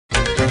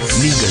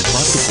நீங்கள்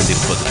பார்த்துக்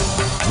கொண்டிருப்பது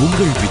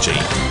உங்கள்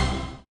விஜய்.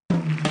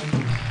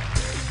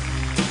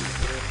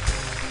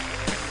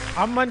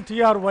 அம்மன்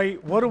டிஆர்ஒய்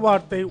ஒரு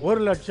வார்த்தை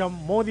ஒரு லட்சம்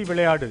மோதி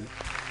விளையாடு.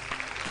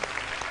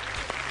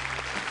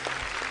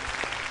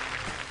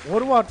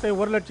 ஒரு வார்த்தை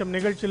ஒரு லட்சம்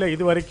நிகழ்ச்சியில்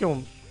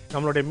இதுவரைக்கும்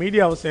நம்மளுடைய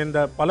மீடியாவை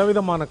சேர்ந்த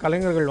பலவிதமான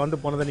கலைஞர்கள் வந்து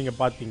போனதை நீங்கள்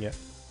பார்த்தீங்க.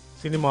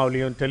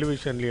 சினிமாவிலையும்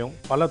டெலிவிஷன்லேயும்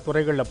பல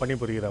துறைகளில்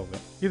பணிபுரிகிறவங்க.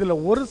 இதில்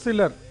ஒரு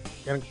சிலர்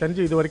எனக்கு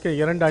தெரிஞ்சு இது வரைக்கும்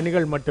 2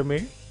 அணிகள் மட்டுமே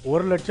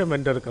 1 லட்சம்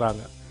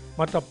வென்றிருக்கிறாங்க.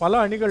 மற்ற பல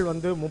அணிகள்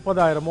வந்து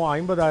 30,000மோ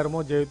 50,000மோ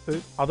ஜெயித்து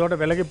அதோட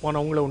விலகி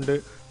போனவங்களும் உண்டு.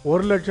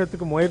 1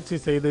 லட்சத்துக்கு முயற்சி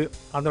செய்து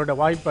அதோட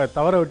வாய்ப்பை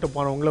தவற விட்டு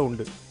போனவங்களும்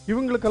உண்டு.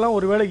 இவங்களுக்கெல்லாம்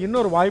ஒருவேளை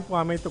இன்னொரு வாய்ப்பு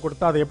அமைத்து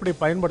கொடுத்தா அதை எப்படி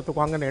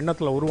பயன்படுத்துவாங்கன்னு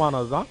எண்ணத்தில்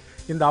உருவானது தான்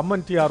இந்த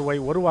அம்மன்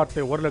டிஆர்ஒய் ஒரு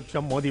வார்த்தை ஒரு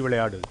லட்சம் மோதி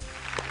விளையாடு.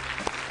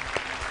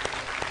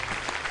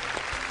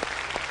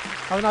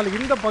 அதனால்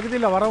இந்த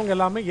பகுதியில் வரவங்க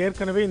எல்லாமே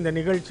ஏற்கனவே இந்த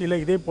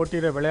நிகழ்ச்சியில் இதே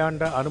போட்டியில்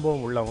விளையாண்ட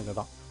அனுபவம் உள்ளவங்க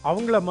தான்.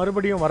 அவங்கள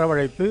மறுபடியும்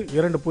வரவழைத்து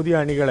 2 புதிய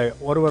அணிகளை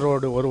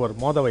ஒருவரோடு ஒருவர்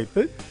மோத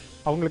வைத்து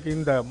அவங்களுக்கு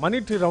இந்த மணி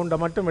ட்ரீ ரவுண்டை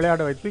மட்டும்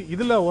விளையாட வைத்து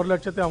இதில் 1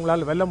 லட்சத்தை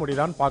அவங்களால வெல்ல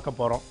முடியுதான்னு பார்க்க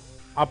போகிறோம்.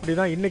 அப்படி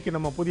தான் இன்றைக்கி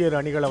நம்ம புதிய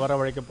அணிகளை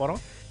வரவழைக்க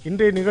போகிறோம்.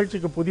 இன்றைய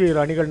நிகழ்ச்சிக்கு புதிய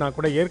அணிகள்னா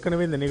கூட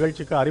ஏற்கனவே இந்த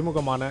நிகழ்ச்சிக்கு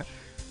அறிமுகமான,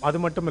 அது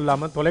மட்டும்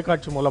இல்லாமல்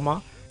தொலைக்காட்சி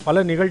மூலமாக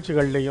பல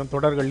நிகழ்ச்சிகள்லையும்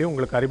தொடர்கள்லையும்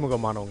உங்களுக்கு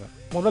அறிமுகமானவங்க.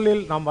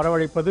 முதலில் நாம்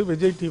வரவழைப்பது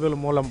விஜய் டிவி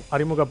மூலம்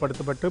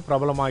அறிமுகப்படுத்தப்பட்டு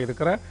பிரபலமாக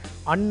இருக்கிற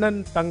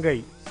அண்ணன் தங்கை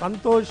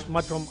சந்தோஷ்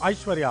மற்றும்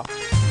Aishwarya.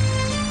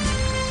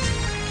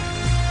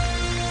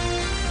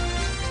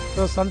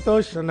 So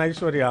Santosh and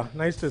Ishwarya,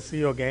 nice to see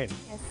you again.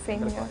 Yes,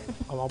 same here.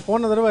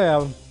 போன தடவை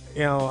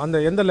அந்த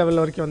எந்த லெவல்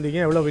வரைக்கும் வந்தீங்க?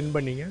 எவ்வளோ வின்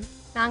பண்ணீங்க?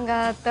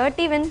 நாங்கள்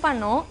 30 வின்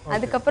பண்ணோம்.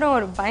 அதுக்கப்புறம்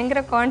ஒரு பயங்கர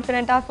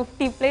கான்ஃபிடென்ட்டாக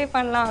 50 ப்ளே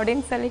பண்ணலாம்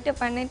அப்படின்னு சொல்லிட்டு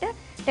பண்ணிட்டு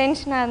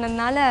டென்ஷனாக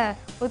இருந்ததுனால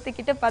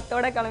ஊற்றிக்கிட்டு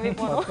 10ஓட கிளம்பி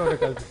போனோம்.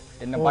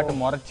 என்ன பாட்டு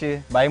முறைச்சி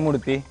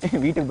பயமுடுத்தி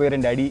வீட்டுக்கு போய்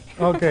 2 அடி.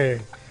 ஓகே,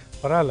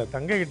 பரவாயில்ல,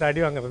 தங்கை கிட்ட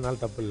அடி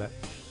வாங்குறதுனால தப்பு இல்லை.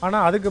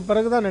 ஆனால் அதுக்கு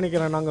பிறகு தான்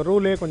நினைக்கிறேன் நாங்கள்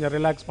ரூலே கொஞ்சம்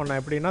ரிலாக்ஸ் பண்ணோம்.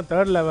 எப்படின்னா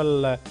 3rd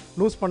லெவலில்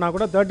லூஸ் பண்ணால்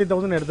கூட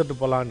 30,000 எடுத்துகிட்டு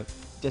போகலான்னு.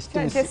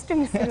 ஜஸ்ட்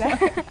மிஸ் இல்லை.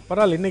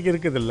 பரவாயில்ல, இன்றைக்கி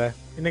இருக்குது இல்லை,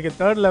 இன்றைக்கி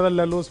 3rd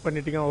லெவலில் லூஸ்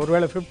பண்ணிட்டீங்க.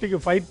 ஒருவேளை 50க்கு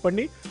ஃபைட்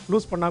பண்ணி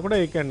லூஸ் பண்ணால்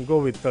கூட யூ கேன் கோ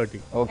வித்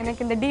 30.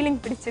 எனக்கு இந்த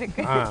டீலிங்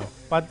பிடிச்சிருக்கு.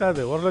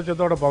 பத்தாது 1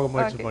 லட்சத்தோட போக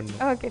முயற்சி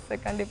பண்ணணும். ஓகே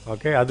சார், கண்டிப்பாக.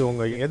 ஓகே, அது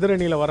உங்கள்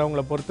எதிரணியில்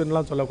வரவங்களை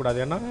பொறுத்துன்னெலாம் சொல்லக்கூடாது.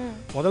 ஏன்னா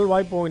முதல்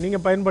வாய்ப்பு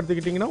நீங்கள்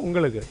பயன்படுத்திக்கிட்டிங்கன்னா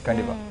உங்களுக்கு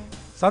கண்டிப்பாக.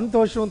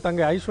 சந்தோஷும்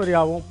தங்கை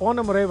ஐஸ்வர்யாவும்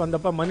போன முறை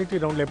வந்தப்போ மணி ட்ரீ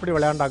ரவுண்டில் எப்படி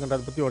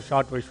விளையாண்டாங்கன்றதை பற்றி ஒரு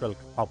ஷார்ட் விஷுவல்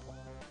பார்ப்போம்.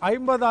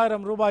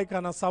 50,000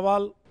 ரூபாய்க்கான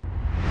சவால்.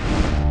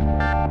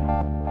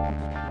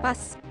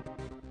 பாஸ்.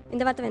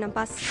 இந்த வார்த்தை வேணாம்,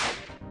 பாஸ்.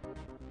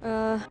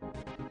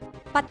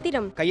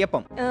 பத்திரம்.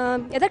 கையப்பம்.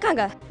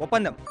 எதற்காக?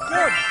 ஒப்பந்தம்.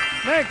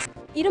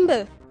 இரும்பு.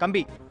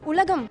 கம்பி.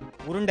 உலகம்.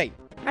 உருண்டை.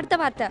 அடுத்த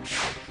வார்த்தை.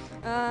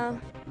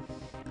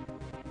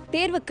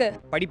 தேர்வுக்கு.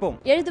 படிப்போம்.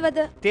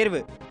 எழுதுவது.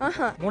 தேர்வு.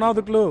 ஆஹா.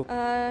 3வது க்ளூ.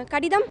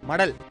 கடிதம்.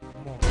 மடல்.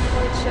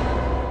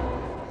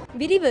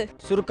 விரிவு.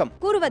 சுருக்கம்.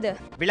 கூறுவது.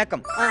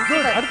 விளக்கம்.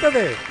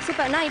 அடுத்தது.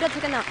 சூப்பர். நான் 20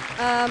 செகண்ட்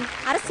தான்.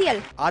 அரசியல்.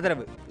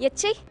 ஆதரவு.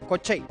 எச்சை.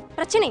 கொச்சை.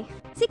 பிரச்சனை.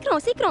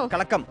 சீக்கிரம் சீக்கிரம்.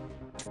 கலக்கம்.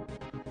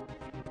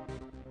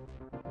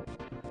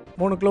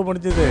 3 க்ளூ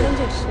முடிஞ்சது.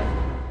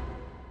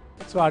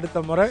 ஸோ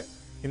அடுத்த முறை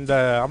இந்த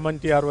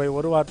அம்மன் டிஆர்ஒய்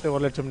ஒரு வார்த்தை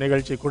ஒரு லட்சம்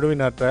நிகழ்ச்சி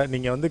குழுவினர்கிட்ட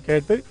நீங்கள் வந்து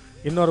கேட்டு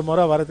இன்னொரு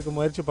முறை வரதுக்கு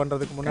முயற்சி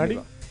பண்ணுறதுக்கு முன்னாடி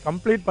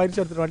கம்ப்ளீட் பயிற்சி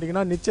எடுத்துகிட்டு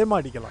வந்தீங்கன்னா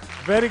நிச்சயமாக அடிக்கலாம்.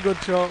 Very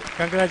good show,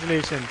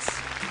 congratulations.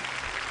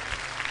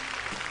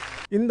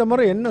 இந்த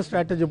முறை என்ன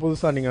ஸ்ட்ராட்டஜி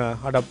புதுசாக நீங்கள்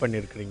அடாப்ட்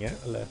பண்ணியிருக்கிறீங்க?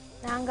 இல்லை,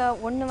 நாங்கள்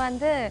ஒன்று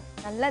வந்து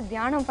நல்லா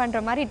தியானம் பண்ணுற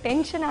மாதிரி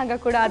டென்ஷன்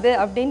ஆகக்கூடாது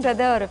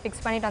அப்படின்றத ஒரு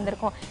ஃபிக்ஸ் பண்ணிட்டு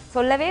வந்திருக்கோம்.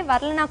 சொல்லவே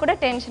வரலனா கூட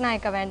டென்ஷன்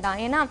ஆகிக்க வேண்டாம்.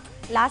 ஏன்னா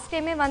லாஸ்ட்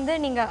டைமே வந்து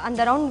நீங்கள்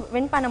அந்த ரவுண்ட்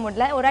வின் பண்ண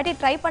முடியல, ஒரு வாட்டி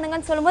ட்ரை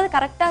பண்ணுங்கன்னு சொல்லும்போது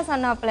கரெக்டாக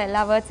சொன்னாப்பில்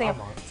எல்லா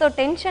வேர்ட்ஸையும். ஸோ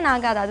டென்ஷன்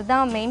ஆகாது,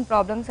 அதுதான் மெயின்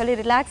ப்ராப்ளம் சொல்லி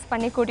ரிலாக்ஸ்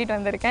பண்ணி கூட்டிகிட்டு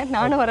வந்திருக்கேன்.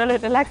 நானும்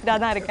ஓரளவு ரிலாக்ஸ்டாக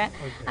தான் இருக்கேன்.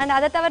 அண்ட்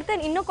அதை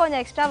தவிர்த்து இன்னும்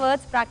கொஞ்சம் எக்ஸ்ட்ரா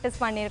வேர்ட்ஸ் ப்ராக்டிஸ்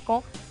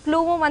பண்ணியிருக்கோம்.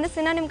 க்ளூவும் வந்து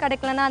சினானிம்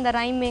கிடைக்கலன்னா அந்த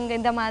ரைமிங்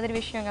இந்த மாதிரி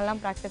விஷயங்கள்லாம்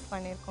ப்ராக்டிஸ்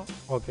பண்ணியிருக்கோம்.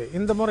 ஓகே,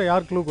 இந்த முறை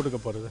யார் க்ளூ கொடுக்க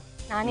போகிறது?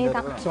 நானே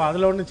தான். ஸோ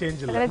அதில் ஒன்றும்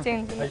சேஞ்ச் இல்லை.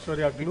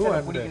 ஐஸ்வர்யா க்ளூ.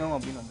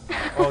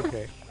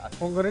 ஓகே,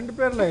 உங்கள் 2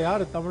 பேரில்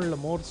யார்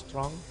தமிழில் மோர்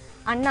ஸ்ட்ராங்?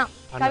 அண்ணா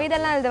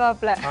கவிதைலாம்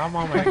எழுதுவாப்ல.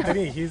 ஆமாம்,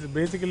 தெரியும். He is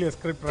basically a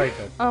script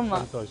writer.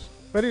 Santhosh,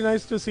 very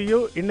nice to see you.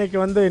 இன்னைக்கு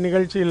வந்து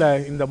நிகழ்ச்சியில்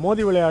இந்த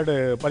மோதி விளையாடு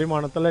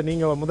பரிமாணத்தில்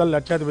நீங்கள் முதல்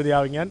லட்சாதிபதி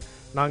ஆவீங்கன்னு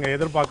நாங்கள்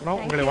எதிர்பார்க்குறோம்.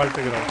 உங்களை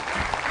வாழ்த்துக்கிறோம்.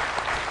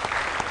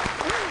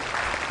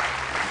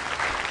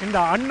 இந்த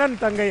அண்ணன்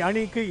தங்கை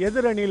அணிக்கு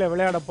எதிரணியில்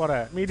விளையாட போகிற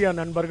மீடியா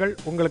நண்பர்கள்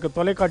உங்களுக்கு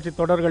தொலைக்காட்சி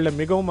தொடர்களில்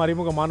மிகவும்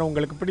அறிமுகமான,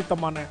 உங்களுக்கு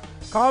பிடித்தமான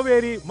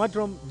காவேரி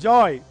மற்றும்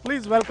ஜாய்.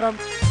 Please welcome.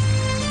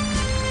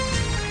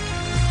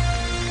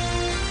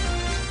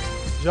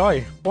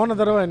 ஜாய், போன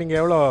தடவை நீங்கள்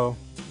எவ்வளோ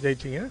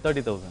ஜெயிச்சிங்க?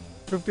 30,000.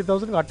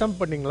 50,000 அட்டம்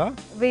பண்ணீங்களா?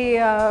 We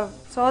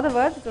saw the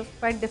words, it was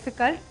quite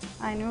difficult.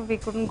 I knew we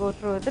couldn't go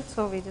through with it,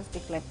 so we just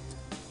declared.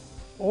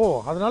 ஓ,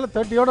 அதனால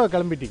 30யோட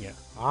கிளம்பிட்டீங்க.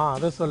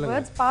 அதை சொல்லுங்க.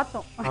 Words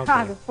பார்த்தோம்,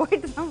 அது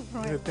போயிட்டு தான்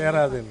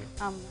தேராதுன்னு.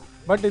 ஆமாம்.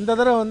 பட் இந்த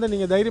தடவை வந்து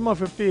நீங்கள் தைரியமாக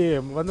 50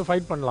 வந்து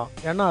ஃபைட் பண்ணலாம்.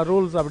 ஏன்னா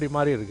ரூல்ஸ் அப்படி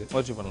மாதிரி இருக்குது.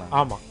 முயற்சி பண்ணலாம்.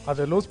 ஆமாம்,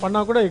 அது லூஸ்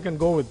பண்ணால் கூட யூ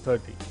கேன் கோ வித்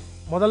 30.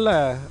 முதல்ல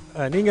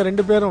நீங்கள்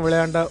 2 பேரும்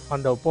விளையாண்ட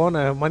அந்த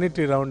போன மணி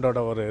ட்ரீ ரவுண்டோட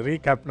ஒரு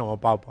ரீகேப் நம்ம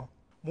பார்ப்போம்.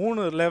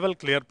 3 லெவல்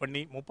கிளியர்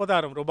பண்ணி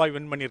 30,000 ரூபாய்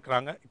வின்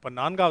பண்ணியிருக்கிறாங்க. இப்போ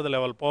 4வது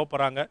லெவல் போக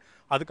போகிறாங்க.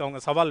 அதுக்கு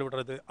அவங்க சவால்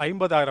விடுறது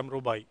 50,000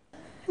 ரூபாய்.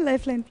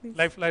 Life line please.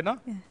 லைஃப் லைனா?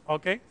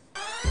 ஓகே.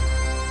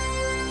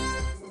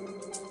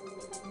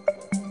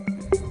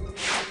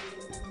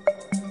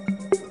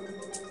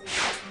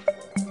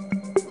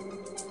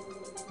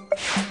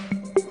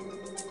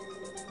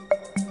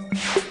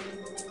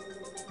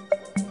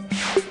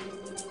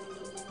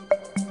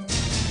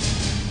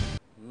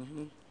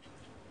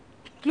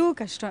 க்ளூ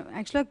கஷ்டம்.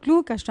 ஆக்சுவலாக க்ளூ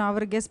கஷ்டம்.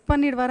 அவர் கெஸ்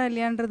பண்ணிடுவாரா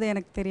இல்லையான்றது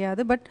எனக்கு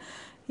தெரியாது. பட்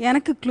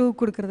எனக்கு க்ளூ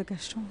கொடுக்கறது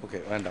கஷ்டம். ஓகே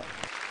வேண்டாம்.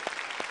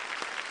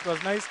 It was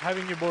nice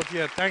having you both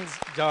here. Thanks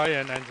Joy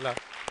and Angela.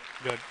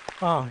 Good.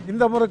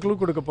 இந்த முறை க்ளூ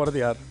கொடுக்க போகிறது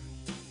யார்?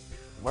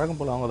 வழக்கம்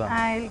போல அவங்க தான்.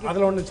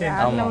 அதில் ஒன்று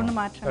சேஞ்ச். அதில் ஒன்று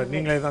மாற்றம்.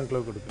 நீங்களே தான்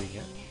க்ளூ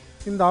கொடுக்குறீங்க.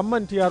 இந்த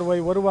அம்மன்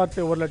டிஆர்ஒய் ஒரு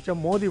வார்த்தை 1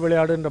 லட்சம் மோதி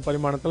விளையாடுன்ற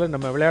பரிமாணத்தில்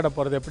நம்ம விளையாட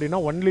போகிறது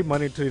எப்படின்னா ஒன்லி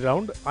மனிட்ரி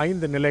ரவுண்ட்.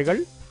 5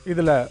 நிலைகள்.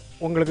 இதில்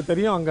உங்களுக்கு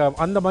தெரியும் அங்கே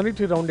அந்த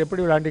மனிட்ரி ரவுண்ட்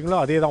எப்படி விளையாண்டிங்களோ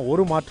அதே தான்,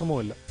 ஒரு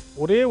மாற்றமும் இல்லை.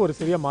 ஒரே ஒரு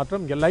சிறிய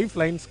மாற்றம், இங்கே லைஃப்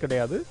லைன்ஸ்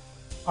கிடையாது,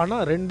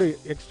 ஆனால் 2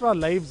 எக்ஸ்ட்ரா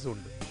லைவ்ஸ்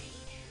உண்டு.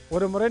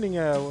 ஒரு முறை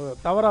நீங்கள்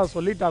தவறாக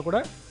சொல்லிட்டா கூட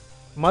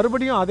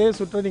மறுபடியும் அதே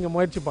சுற்றை நீங்கள்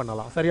முயற்சி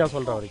பண்ணலாம் சரியாக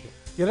சொல்கிற வரைக்கும்.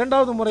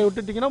 2வது முறை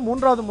விட்டுட்டிங்கன்னா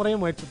 3வது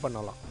முறையும் முயற்சி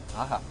பண்ணலாம்.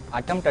 ஆஹா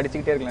அட்டெம்ப்ட்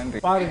அடிச்சுக்கிட்டே இருக்கலாம்.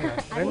 பாருங்க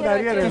 2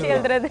 அரியர்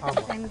எழுதுறது.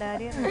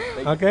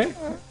 ஓகே,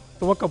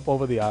 துவக்க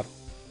போவது யார்?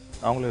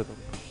 அவங்களே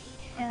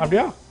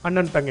அப்படியா?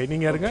 அண்ணன் தங்கை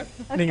நீங்க இருங்க,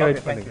 நீங்க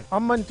வெயிட் பண்ணுங்க.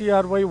 அம்மன்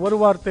டிஆர்ஒய் ஒரு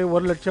வார்த்தை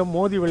 1 லட்சம்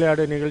மோதி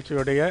விளையாடு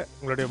நிகழ்ச்சியுடைய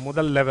உங்களுடைய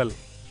முதல் லெவல்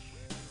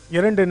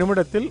 2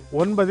 நிமிடத்தில்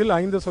 9இல்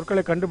 5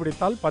 சொற்களை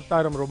கண்டுபிடித்தால்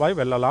 10,000 ரூபாய்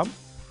வெல்லலாம்.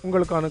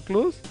 உங்களுக்கான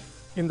க்ளூஸ்,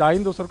 இந்த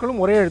 5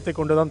 சொற்களும் ஒரே எழுத்தை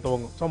கொண்டு தான்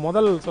துவங்கும். ஸோ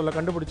முதல் சொல்ல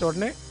கண்டுபிடிச்ச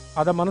உடனே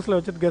அதை மனசில்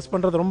வச்சுட்டு கெஸ்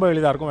பண்ணுறது ரொம்ப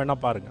எளிதாக இருக்கும். வேணா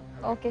பாருங்க.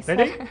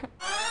 ரெடி?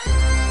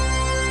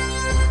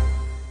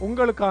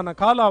 உங்களுக்கான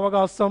கால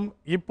அவகாசம்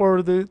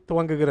இப்பொழுது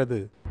துவங்குகிறது.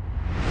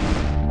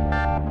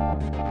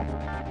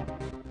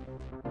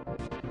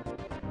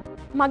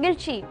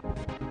 மகிழ்ச்சி,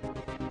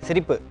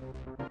 சிரிப்பு,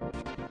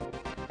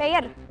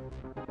 பெயர்,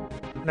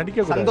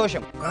 நடிக்க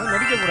சந்தோஷம்,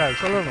 நடிக்க கூடாது,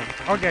 சொல்லணும்.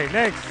 Okay,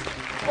 next.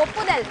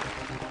 ஒப்புதல்,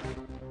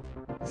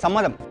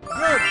 சம்மதம்,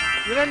 குட்.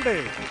 2.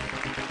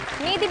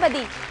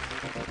 நீதிபதி,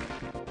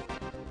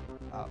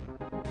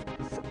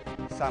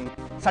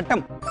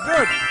 சட்டம்,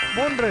 குட்.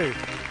 3.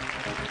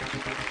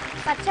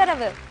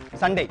 சச்சரவு,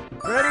 சண்டை,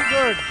 வெரி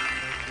குட்.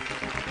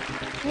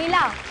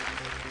 நிலா,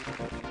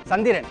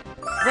 சந்திரன்.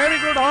 Very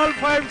good. ஆல்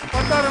 5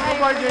 10,000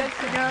 ரூபாய்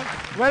ஜெயிச்சிங்க.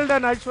 Well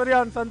done Aishwarya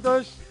and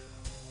Santhosh.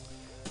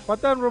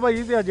 10,000 ரூபாய்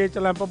ஈஸியாக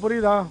ஜெயிச்சலாம். இப்போ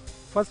புரியுதா?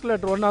 ஃபர்ஸ்ட்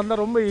லெட்டர் ஒன்றா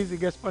இருந்தால் ரொம்ப ஈஸி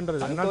கெஸ்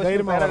பண்ணுறது. நான்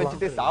தைரியமாக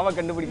வச்சுட்டு சாவ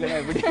கண்டுபிடிக்கல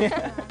எப்படி?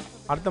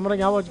 அடுத்த முறை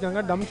ஞாபகம்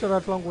வச்சுக்கோங்க,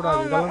 டம்ஸ்டர்லாம்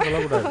கூடாது, இதெல்லாம்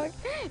சொல்லக்கூடாது.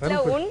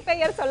 இல்ல உன்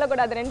பெயர்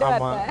சொல்லக்கூடாது, 2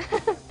 வார்த்தை.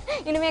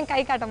 இனிமே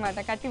கை காட்ட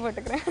மாட்டேன், கட்டி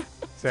போட்டுக்கிறேன்.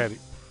 சரி,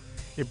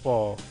 இப்போ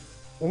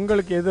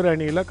உங்களுக்கு எதிர்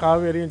அணியில்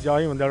காவேரியும்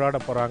ஜாயும் வந்து விளையாட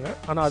போகிறாங்க.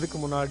 ஆனால் அதுக்கு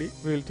முன்னாடி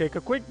will take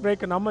a quick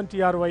break. நம்ம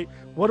டிஆர்ஒய்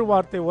ஒரு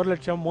வார்த்தை 1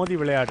 லட்சம் மோதி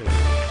விளையாடு.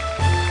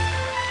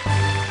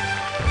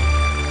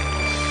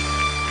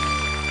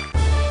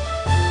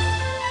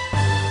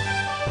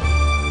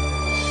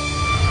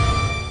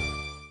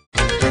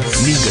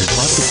 நீங்கள்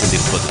பார்த்துக்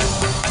கொண்டிருப்பது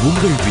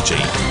உங்கள்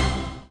Vijay.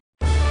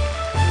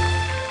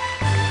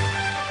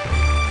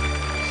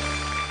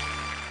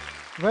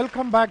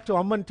 Welcome back to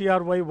Amman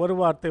TRY ஒரு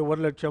வார்த்தை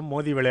 1 லட்சம்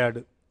மோதி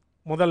விளையாடு.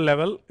 முதல்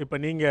லெவல். இப்போ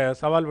நீங்கள்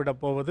சவால் விட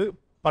போவது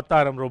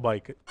 10,000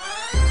 ரூபாய்க்கு.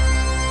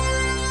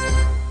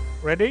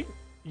 Ready?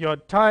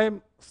 Your time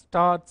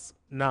starts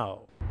now.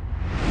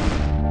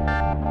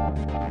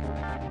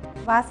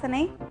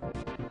 வாசனை,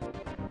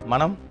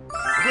 மனம்,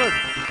 குட்,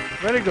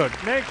 வெரி குட்.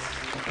 நெக்ஸ்ட்.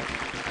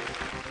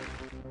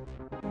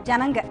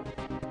 ஜனங்க,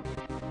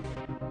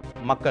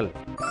 மக்கள்,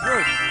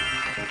 குட்.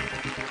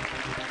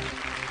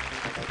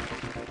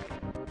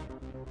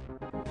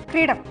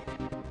 கிரீடம்,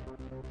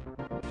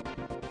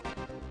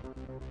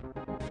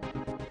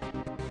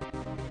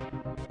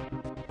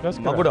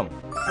 மகுடம்,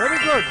 வெரி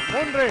குட்.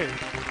 3.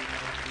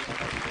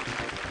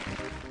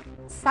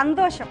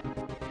 சந்தோஷம்,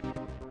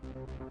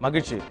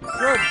 மகிழ்ச்சி,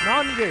 குட்.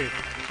 4.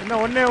 என்ன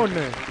ஒண்ணே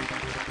ஒன்று.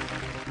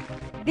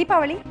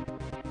 தீபாவளி,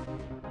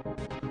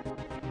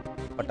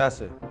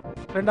 பட்டாசு,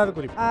 2வது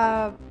குறிப்பு.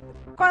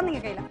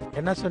 குழந்தைங்க கையில்.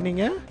 என்ன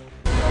சொன்னீங்க?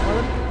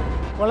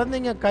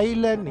 குழந்தைங்க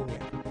கையில். நீங்க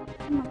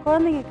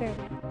குழந்தைங்க கையில்.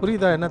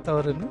 புரியுதா என்ன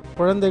தவறுன்னு?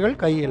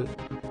 குழந்தைகள் கையில்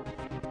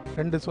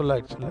 2 சொல்ல.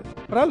 ஆக்சுவலி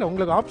பரவாயில்ல,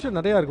 உங்களுக்கு ஆப்ஷன்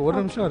நிறையா இருக்குது.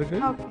 1 நிமிஷம்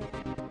இருக்குது. ஓகே,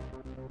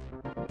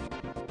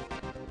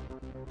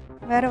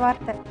 வேற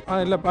வார்த்தை.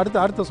 இல்லை,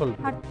 அடுத்த சொல்.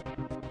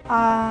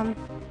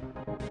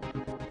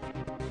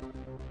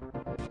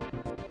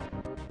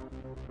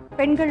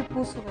 பெண்கள்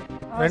பூசுவது.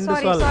 2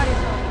 சொல்.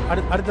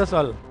 அடுத்த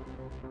சொல்.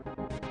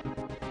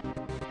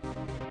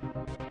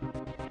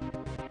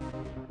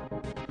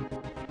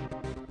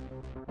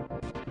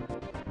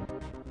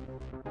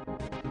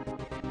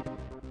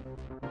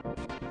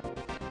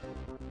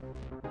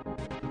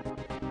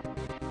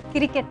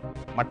 கிரிக்கெட்,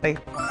 மட்டை.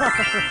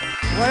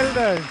 Well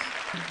done.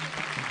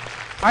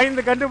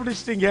 5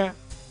 கண்டுபிடிச்சிட்டீங்க.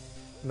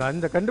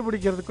 இந்த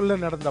கண்டுபிடிக்கிறதுக்குள்ள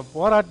நடந்த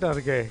போராட்டம்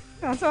இருக்கே.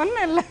 நான்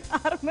சொன்னேன்ல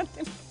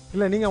ஆரம்பத்தில்.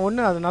 இல்லை நீங்கள்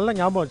ஒன்று அது நல்லா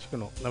ஞாபகம்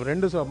வச்சுக்கணும். நம்ம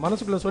ரெண்டு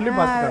மனசுக்குள்ளே சொல்லி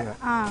பார்த்துக்காங்க.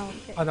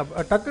 ஓகே. அந்த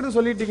டக்குன்னு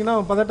சொல்லிட்டீங்கன்னா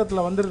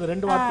பதட்டத்தில் வந்துடுது,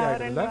 2 வார்த்தை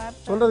ஆகிடும்ல.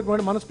 சொல்கிறதுக்கு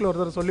முன்னாடி மனசுக்குள்ளே ஒரு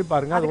தடவை சொல்லி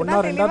பாருங்க. அது ஒன்றா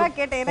ரெண்டாவது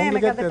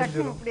உங்களுக்கே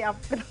தெரிஞ்சிடும்.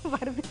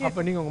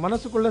 அப்போ நீங்கள் உங்கள்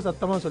மனசுக்குள்ளே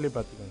சத்தமாக சொல்லி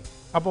பார்த்துக்கோங்க.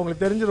 அப்போ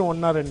உங்களுக்கு தெரிஞ்சிடும்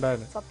 1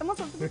 2 சத்தமாக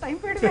சொல்லிட்டு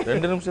டைம் போயிடுது.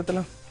 2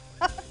 நிமிஷத்துல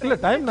இல்லை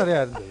டைம் நிறையா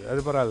இருந்தது, அது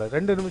பரவாயில்ல.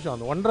 2 நிமிஷம்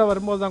அந்த 1.5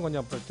 வரும்போது தான்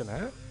கொஞ்சம் பிரச்சனை.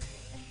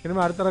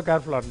 இனிமேல் அடுத்த தடவை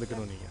கேர்ஃபுல்லாக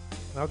இருந்துக்கணும் நீங்கள்.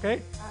 Okay,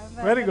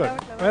 very good,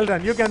 well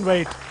done, you can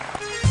wait.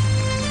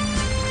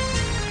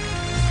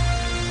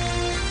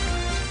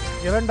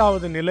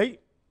 இரண்டாவது நிலை.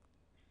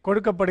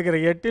 கொடுக்கப்படுகிற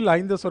 8இல்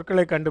 5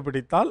 சொற்களை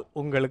கண்டுபிடித்தால்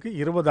உங்களுக்கு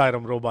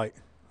 20,000 ரூபாய்.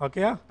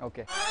 ஓகேயா?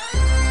 ஓகே.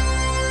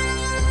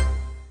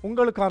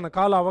 உங்களுக்கான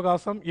கால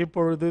அவகாசம்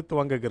இப்பொழுது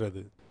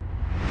துவங்குகிறது.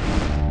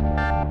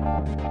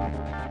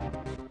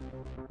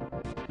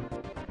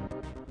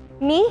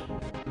 நீ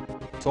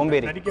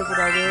சோம்பேறி.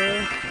 நடிக்கக்கூடாது.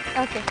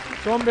 ஓகே.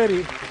 சோம்பேறி.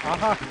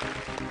 ஆஹா,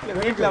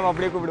 வீட்டில் அவன்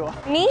அப்படியே கூப்பிடுவான்.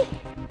 நீ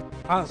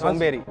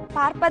சோம்பேறி.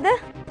 பார்ப்பது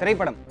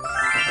திரைப்படம்.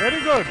 Very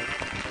good.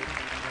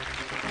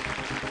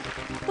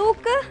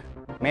 தூக்கு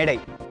மேடை.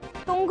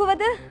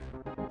 தொங்குவது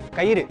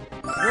கயிறு.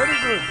 Very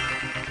good.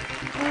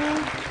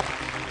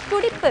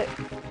 துடிப்பு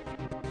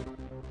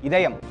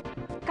இதயம்.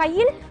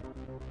 கையில்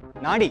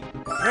நாடி.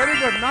 Very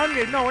good.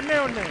 4 இன்னும்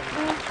ஒண்ணே.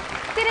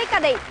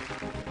 திரைக்கதை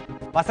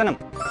வசனம்.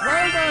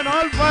 Well done,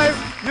 all 5.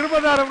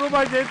 20,000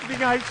 ரூபாய்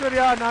ஜெயிச்சிட்டீங்க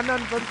ஐஸ்வர்யா,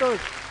 அண்ணன்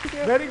சந்தோஷ்.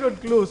 Very good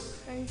clues.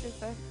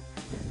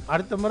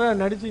 அடுத்த முறை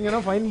நடிச்சீங்கன்னா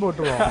ஃபைன்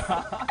போட்டுருவோம்.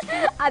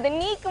 அது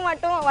நீக்கு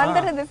மட்டும்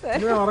வந்துடுது சார்.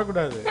 இன்னும்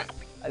வரக்கூடாது.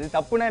 அது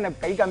தப்புனா என்ன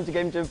கை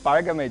காமிச்சு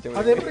பழக்கமாயிடுச்சு.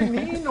 அது எப்படி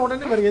நீ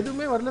உடனே வேற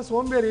எதுவுமே வரல,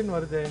 சோம்பேறின்னு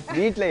வருது.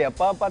 வீட்ல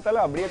எப்ப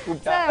பார்த்தாலும் அப்படியே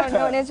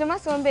கூப்பிட்டா. நிஜமா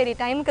சோம்பேறி.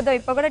 டைமுக்கு தான்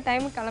இப்ப கூட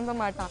டைமுக்கு கிளம்ப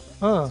மாட்டான்.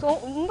 சோ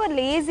ரொம்ப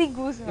லேசி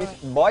கூஸ்.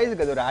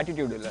 பாய்ஸ்க்கு அது ஒரு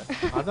ஆட்டிடியூட் இல்ல.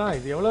 அதான்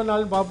இது எவ்வளவு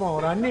நாள் பாப்போம்,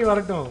 ஒரு அண்ணி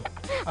வரட்டும்.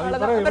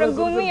 அப்புறம்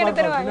கும்மி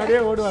எடுத்துருவாங்க.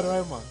 முன்னாடியே ஓடுவார்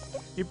வேகமா.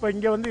 இப்போ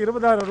இங்க வந்து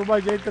 20,000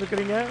 ரூபாய்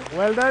ஜெயித்திருக்கிறீங்க.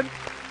 Well done.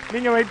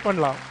 நீங்க வெயிட்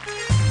பண்ணலாம்.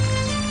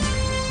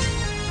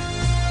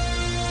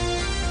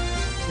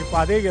 இப்போ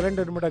அதே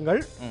 2 நிமிடங்கள்.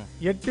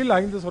 8இல்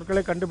 5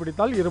 சொற்களை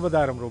கண்டுபிடித்தால்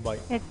 20,000 ரூபாய்.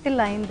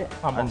 8இல் 5.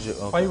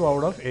 5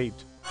 out of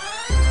 8.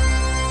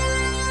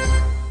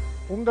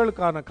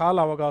 உங்களுக்கான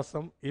கால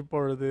அவகாசம்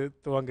இப்பொழுது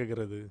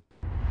துவங்குகிறது.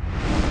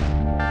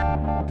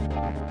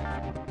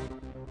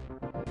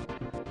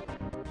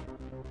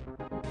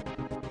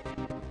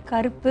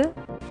 கருப்பு.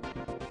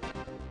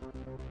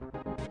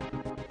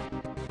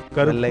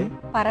 கருளை.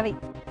 பறவை.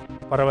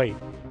 பறவை.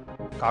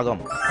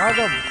 காகம்.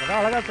 காகம். அதான்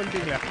அழகா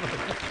சொல்லிட்டீங்க.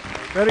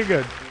 Very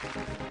good.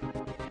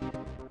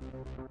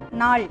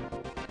 நாள்.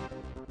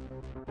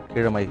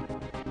 கிழமை.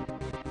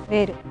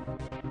 வேறு.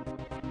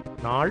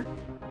 நாள்,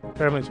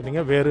 கிழமை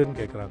சொன்னீங்க, வேறுன்னு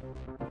கேட்குறாங்க.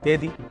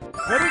 தேதி.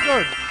 Very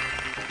good.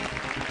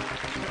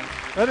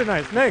 Very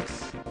nice.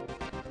 Next.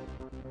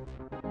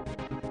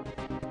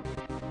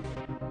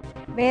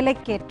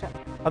 வேலைக்கேற்ற.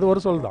 அது ஒரு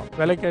சொல் தான்,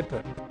 வேலைக்கேற்ற.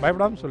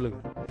 பயப்படாம சொல்லுங்க.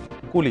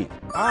 கூலி.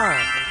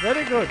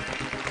 Very good.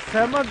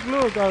 செம க்ளூ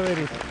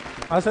காவேரி.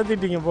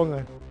 அசத்திட்டீங்க போங்க.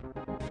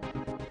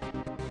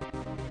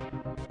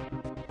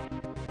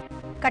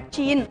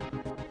 கட்சியின்.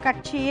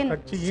 கட்சியின்.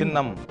 கட்சியின்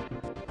சின்னம்.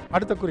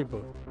 அடுத்த குறிப்பு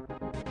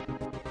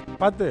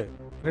 10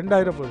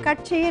 2000 போகுது.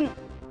 கட்சியின்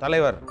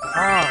தலைவர்.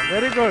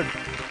 Very good.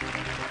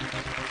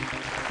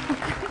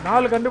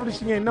 4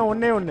 கண்டுபிடிச்சிங்க. இன்னும்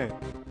ஒண்ணே.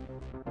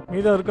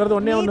 மீதம் இருக்கிறது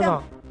ஒண்ணே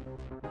தான்.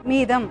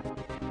 மீதம்.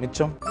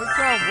 மிச்சம்.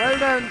 மிச்சம்.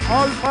 Well done,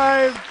 all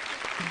 5.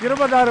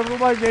 20,000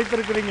 ரூபாய்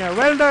ஜெயித்திருக்கிறீங்க.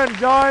 Well done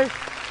Joy.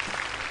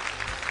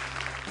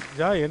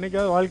 ஜாய்,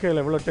 என்னைக்காவது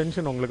வாழ்க்கையில் எவ்வளவு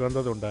டென்ஷன் உங்களுக்கு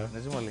வந்தது உண்டா?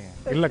 நிஜமா இல்லைங்க.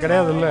 இல்ல,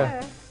 கிடையாது. இல்ல,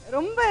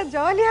 ரொம்ப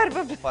ஜாலியா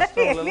இருப்பேன்.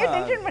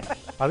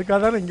 அதுக்காக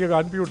தான் இங்க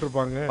அனுப்பி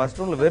விட்டுருப்பாங்க. ஃபர்ஸ்ட்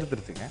ரவுண்ட்ல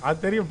வேர்த்திருச்சுங்க.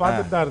 அது தெரியும்,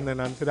 பார்த்துட்டு தான் இருந்தேன்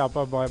நான். சரி,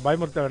 அப்பா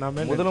பயமுறுத்த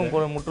வேணாமே.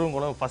 முதலும் முற்றும்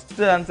கூட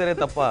ஃபர்ஸ்ட் ஆன்சரே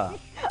தப்பா.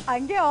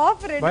 அங்கே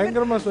ஆஃப் ரெடி.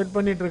 பயங்கரமா ஸ்வெட்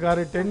பண்ணிட்டு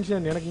இருக்காரு.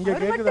 டென்ஷன் எனக்கு இங்க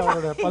கேக்குது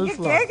அவரோட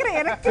பல்ஸ்லாம். கேக்குறேன்,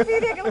 எனக்கு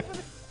வீடியோ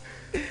கிளம்புது.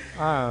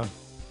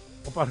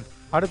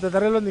 அடுத்த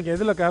தடவை வந்து நீங்கள்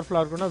எதில்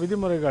கேர்ஃபுல்லாக இருக்கணும்னா,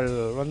 விதிமுறைகள்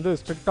வந்து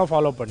ஸ்ட்ரிக்டாக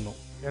ஃபாலோ பண்ணணும்.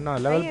 ஏன்னா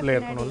லெவல் பிளே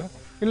இருக்கணும்ல.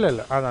 இல்லை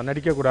அதான்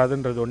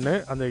நடிக்கக்கூடாதுன்றது ஒன்று,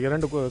 அந்த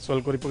 2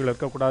 சொல் குறிப்புகள்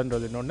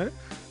இருக்கக்கூடாதுன்றது இன்னொன்று.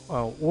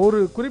 ஒரு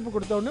குறிப்பு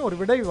கொடுத்த உடனே ஒரு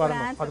விடை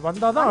வரணும். அது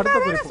வந்தால் தான் அடுத்த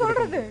குறிப்பு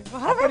கொடுக்கணும்.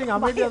 அப்போ நீங்கள்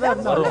அமைதியாக தான்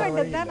இருந்தாலும்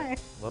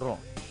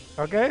வரும்.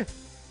 ஓகே.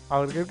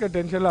 அவருக்கு இருக்க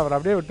டென்ஷனில் அவர்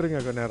அப்படியே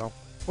விட்டுருங்க கொஞ்ச நேரம்.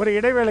 ஒரு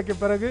இடைவேளைக்கு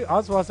பிறகு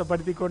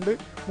ஆசுவாசப்படுத்தி கொண்டு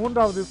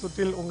 3வது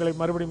சுற்றில் உங்களை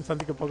மறுபடியும்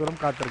சந்திக்க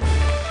போகிறோம். காத்திருங்க.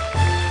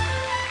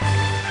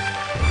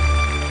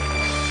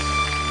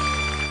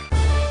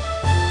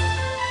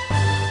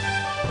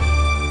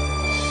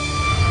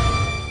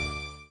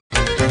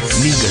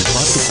 நீங்கள்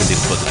பார்த்துக்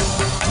கொண்டிருப்பது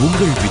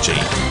உங்கள்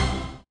Vijay.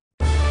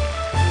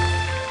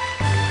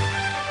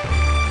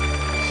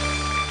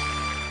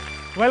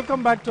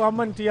 Welcome back to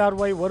Amman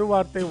TRY ஒரு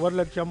வார்த்தை 1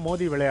 லட்சம்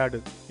மோதி விளையாடு.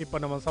 இப்போ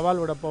நம்ம சவால்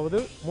விட போவது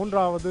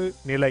 3வது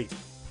நிலை.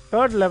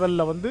 3rd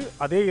லெவலில் வந்து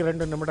அதே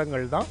 2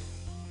 நிமிடங்கள் தான்.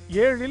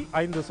 7இல்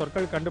 5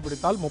 சொற்கள்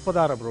கண்டுபிடித்தால்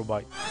 30,000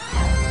 ரூபாய்.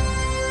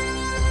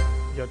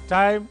 Your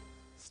time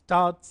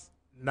starts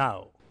now.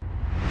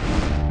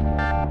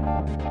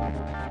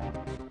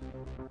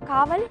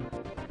 காவல்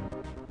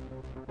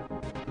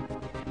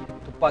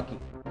துப்பாக்கி.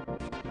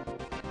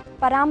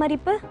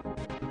 பராமரிப்பு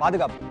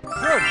பாதுகாப்பு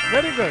குட்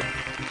வெரி குட்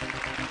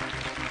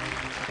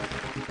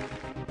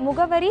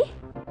முகவரி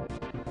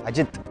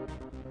அஜித்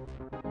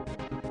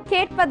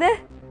கேட்பது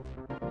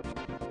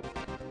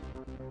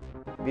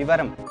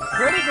விவரம்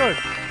வெரி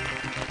குட்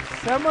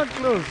செம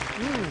க்ளோஸ்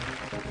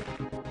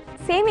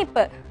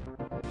சேமிப்பு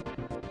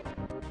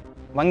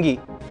வங்கி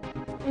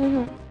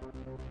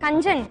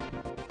கஞ்சன்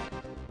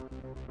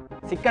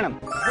சிக்கனம்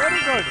வெரி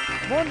குட்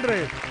 3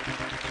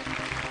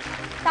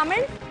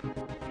 தமிழ்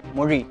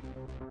மொழி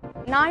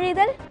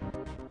நாளிதழ்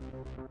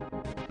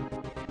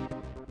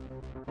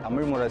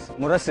தமிழ்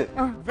முரசு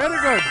வெரி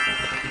குட்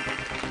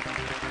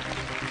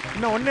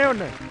இன்னும்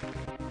ஒண்ணு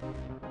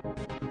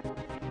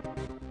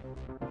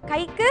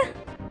கைக்கு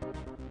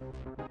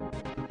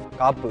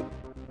காப்பு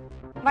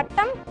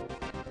வட்டம்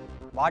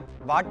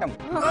வாட்டம்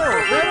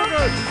very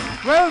good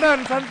well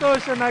done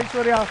Santhosh and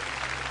Aishwarya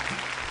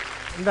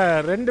இந்த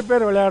 2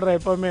 பேர் விளையாடுற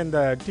எப்பவுமே இந்த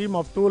டீம்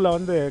ஆஃப் 2ல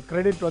வந்து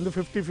கிரெடிட் வந்து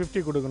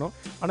 50-50 கொடுக்கணும்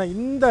ஆனா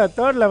இந்த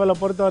 3rd லெவலை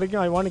பொறுத்த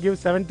வரைக்கும் I want give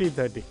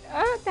 70-30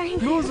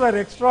 clues R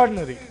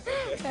extraordinary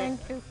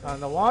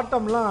அந்த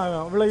வாட்டம்லாம்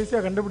அவ்வளோ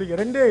ஈஸியாக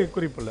கண்டுபிடிக்க 2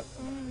 குறிப்பில்லை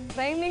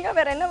ரைமிங்கா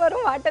வேற என்ன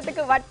வரும்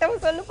வாட்டத்துக்கு வட்டம்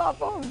சொல்லு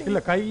பாப்போம் இல்ல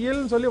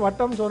கையில்னு சொல்லி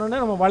வட்டம்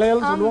சொன்னோன்னே நம்ம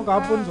வளையல்னு சொல்லுவோம்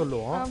காப்புன்னு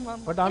சொல்லுவோம்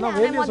பட் ஆனா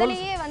வேண்டிய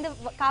முதல்லயே வந்து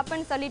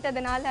காப்பன்னு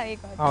சொல்லிட்டதனால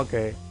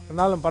ஓகே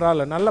இருந்தாலும்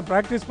பரவாயில்ல நல்லா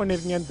ப்ராக்டிஸ்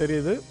பண்ணிருக்கீங்கன்னு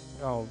தெரியுது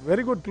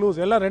வெரி குட் க்ளூஸ்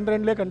எல்லாம்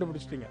 2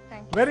 கண்டுபிடிச்சிட்டீங்க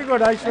very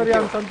good Aishwarya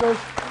and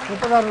Santhosh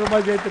 30,000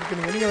 ரூபாய்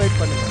ஜெயிச்சிருக்கீங்க நீங்க வெயிட்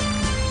பண்ணுங்க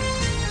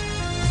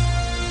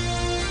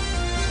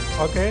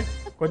ஓகே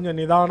கொஞ்சம்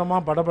நிதானமா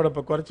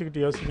படபடப்பை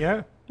குறைச்சிக்கிட்டு யோசிங்க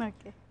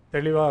ஓகே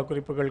தெளிவா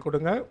குறிப்புகள்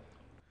கொடுங்க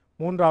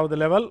 3வது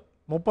லெவல்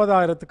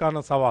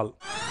 30,000க்கான சவால்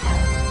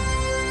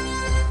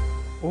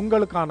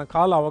உங்களுக்கான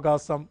கால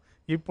அவகாசம்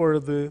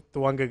இப்பொழுது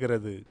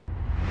துவங்குகிறது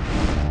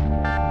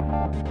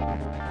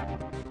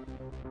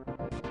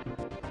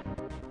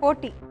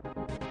போட்டி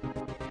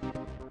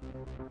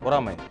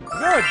பொறாமை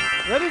குட்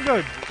வெரி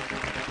குட்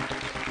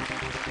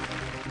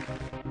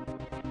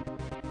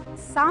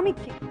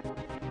சாமிக்கு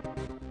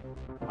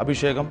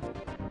அபிஷேகம்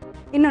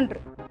இன்னொன்று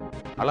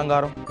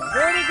அலங்காரம்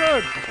வெரி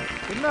குட்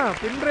என்ன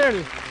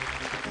பின்றேல்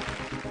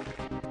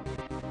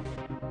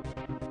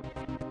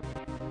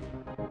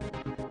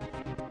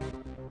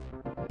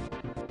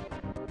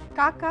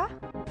காக்கா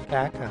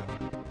கேக்கா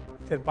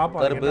சரி பாப்பா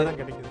கருப்பு. என்னதான்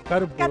கிடைக்குது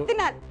கருப்பு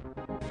கத்தினால்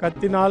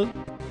கத்தினால்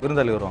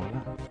விருந்தாளி வருவாங்களா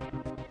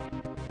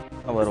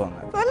வருவாங்க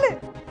சொல்லு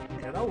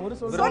ஏதாவது ஒரு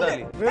சொல்லு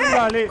விருந்தாளி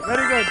விருந்தாளி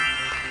வெரி குட்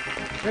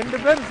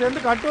 2 பேரும்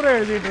சேர்ந்து கட்டுரை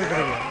எழுதிட்டு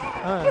இருக்கீங்க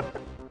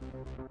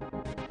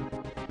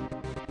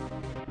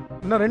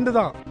இன்னும் 2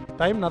 தான்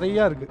டைம்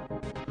நிறைய இருக்கு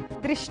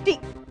திருஷ்டி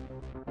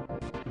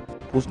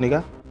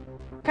பூசணிகா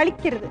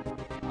கழிக்கிறது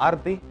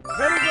ஆர்த்தி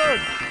வெரி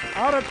குட்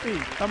ஆரத்தி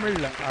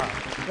தமிழ்ல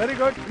வெரி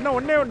குட் இன்னும்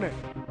ஒண்ணே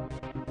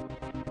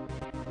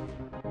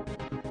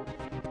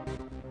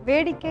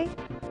வேடிக்கை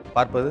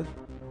பார்ப்பது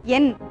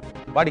என்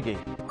வாடிக்கை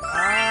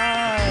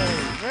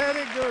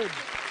வெரி குட்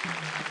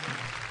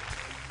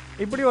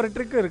இப்படி ஒரு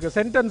ட்ரிக் இருக்கு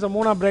சென்டென்ஸை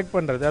 3ஆ பிரேக்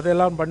பண்றது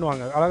அதெல்லாம்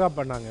பண்ணுவாங்க அழகா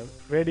பண்ணாங்க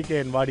வேடிக்கை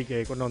என்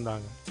வாடிக்கையை கொண்டு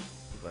வந்தாங்க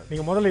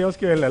நீங்க முதல்ல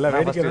யோசிக்கவே இல்லைல்ல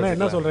வேடிக்கைன்னா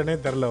என்ன சொல்றேனே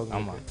தெரியல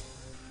ஆமா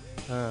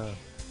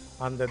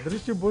அந்த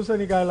திருஷ்டி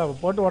பூசணிக்காயில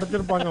போட்டு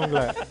உடச்சிருப்பாங்க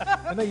உங்களை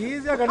ஏன்னா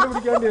ஈஸியா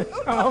கண்டுபிடிக்க வேண்டிய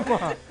ஆமா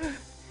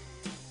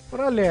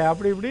பரவாயில்லையே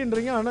அப்படி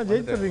இப்படின்றீங்க ஆனா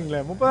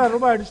ஜெயிச்சிடுறீங்களே 30,000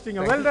 ரூபாய்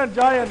அடிச்சிட்டீங்க well done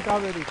Joy and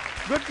Kaveri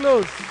good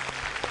close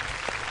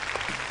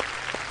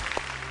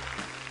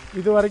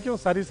இது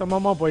வரைக்கும்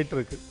சரிசமமா போயிட்டு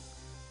இருக்கு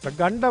இந்த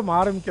கண்டம்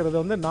ஆரம்பிக்கிறது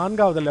வந்து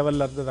 4வது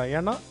லெவல்ல இருந்து தான்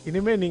ஏன்னா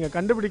இனிமே நீங்க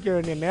கண்டுபிடிக்க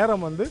வேண்டிய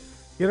நேரம் வந்து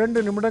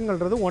 2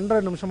 நிமிடங்கள்ன்றது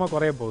 1.5 நிமிஷமா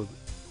குறைய போகுது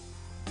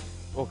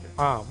ஓகே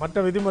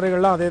மற்ற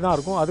விதிமுறைகள்லாம் அதே தான்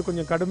இருக்கும் அது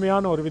கொஞ்சம்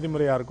கடுமையான ஒரு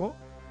விதிமுறையாக இருக்கும்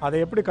அதை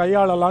எப்படி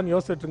கையாளலாம்னு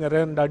யோசிச்சுட்டுங்க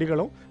 2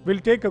 அடிகளும்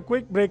will take a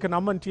quick break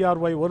நம்மன்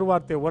TRY ஒரு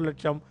வார்த்தை 1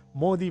 லட்சம்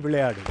மோதி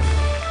விளையாடு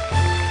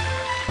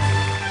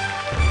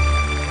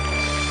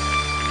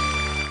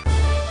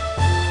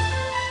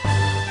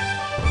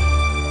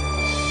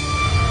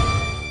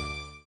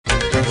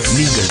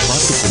நீங்கள்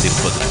பார்த்துக்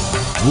கொண்டிருப்பது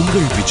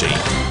உங்கள் Vijay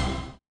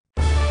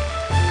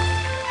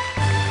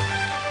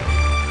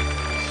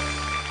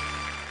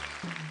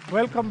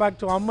welcome back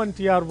to Amman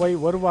TRY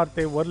ஒரு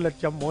வார்த்தை 1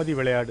 லட்சம் மோதி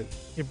விளையாடு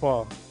இப்போ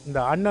இந்த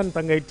அண்ணன்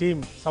தங்கை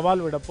டீம்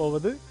சவால் விட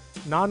போவது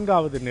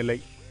 4வது நிலை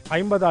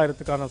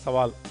 50,000க்கான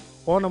சவால்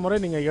போன முறை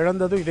நீங்க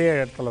இழந்ததும் இதே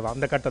இடத்துல தான்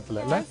அந்த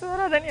கட்டத்துல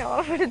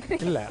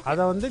இல்ல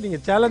அதை வந்து நீங்க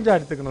சேலஞ்சா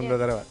எடுத்துக்கணும் இந்த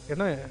தடவை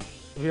ஏன்னா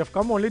we have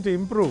come only to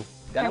improve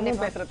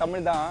தினமும் பேசுற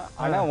தமிழ் தான்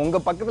ஆனா உங்க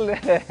பக்கத்துல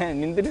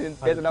நின்று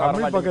பேசுனா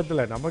தமிழ்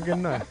பக்கத்துல நமக்கு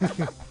என்ன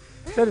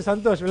சரி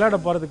சந்தோஷ் விளையாட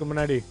போறதுக்கு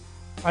முன்னாடி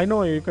I know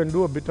you can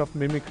do a bit of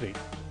mimicry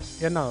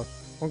ஏன்னா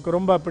உங்களுக்கு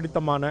ரொம்ப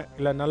பிடித்தமான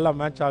இல்லை நல்லா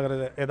மேட்ச்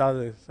ஆகிறது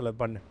ஏதாவது சில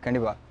பண்ணு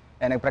கண்டிப்பா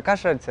எனக்கு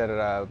பிரகாஷ் ராஜ் சார்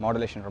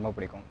மாடுலேஷன் ரொம்ப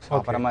பிடிக்கும்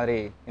அப்புறம் மாதிரி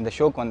இந்த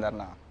ஷோக்கு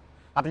வந்தாருன்னா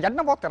அது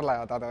என்ன போக தெரியல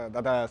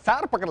அதை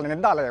சார் பக்கத்தில்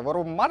நின்றாலே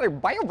ஒரு மாதிரி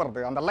பயம்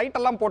வருது அந்த லைட்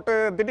எல்லாம் போட்டு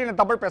திடீர்னு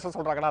தமிழ் பேச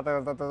சொல்றாங்கடா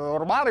அது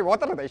ஒரு மாதிரி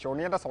ஓத்துறது ஷோ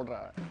நீ என்ன சொல்ற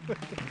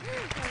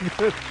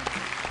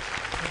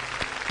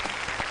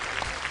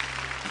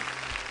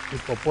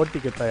இப்போ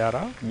போட்டிக்கு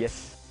தயாரா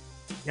எஸ்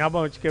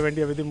ஞாபகம் வச்சுக்க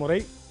வேண்டிய விதிமுறை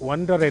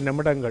 1.5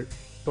 நிமிடங்கள்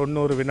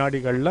 90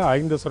 வினாடிகளில்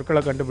 5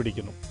 சொற்களை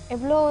கண்டுபிடிக்கணும்.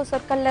 எவ்வளோ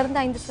சொற்கள்ல இருந்து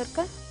 5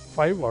 சொற்கள்?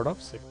 5 out of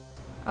 6.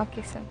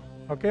 Okay sir.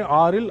 Okay,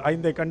 6இல்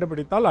 5ஐ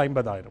கண்டுபிடித்தால்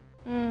 50,000.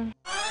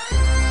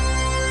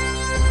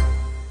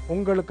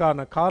 உங்களுக்கான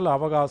கால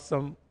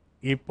அவகாசம்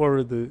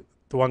இப்பொழுது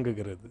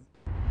துவங்குகிறது.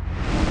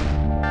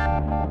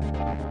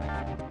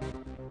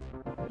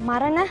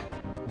 மரண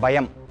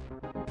பயம்.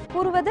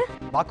 கூறுவது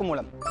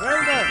வாக்குமூலம்.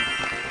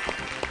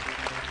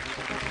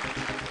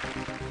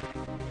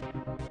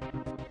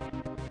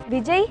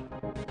 விஜய்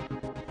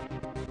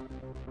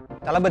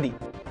தளபதி.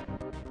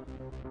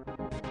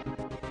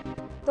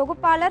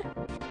 தொகுப்பாளர்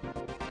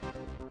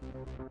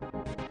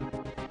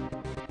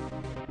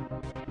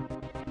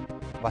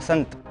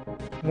வசந்த்.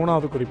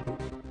 3வது குறிப்பு.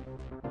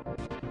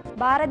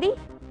 பாரதி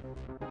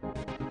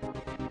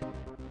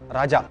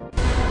ராஜா.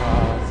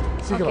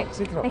 சீக்கிரம்.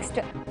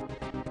 நெக்ஸ்ட்.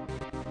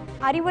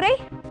 அறிவுரை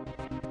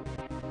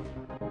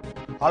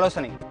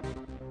ஆலோசனை.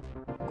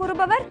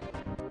 கூறுபவர்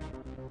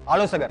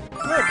ஆலோசகர்.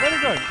 Very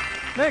good.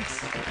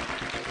 நெக்ஸ்ட்.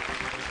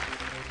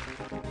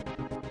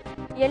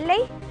 எல்லை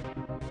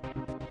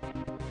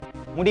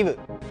முடிவு.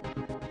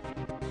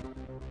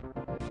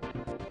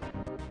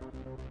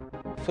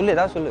 சொல்லு,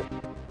 ஏதாவது சொல்லு.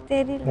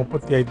 தெரியல.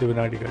 35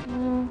 வினாடிகள்.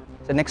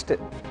 சரி, நெக்ஸ்ட்.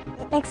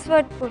 நெக்ஸ்ட்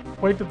வேர்ட்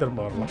போயிட்டு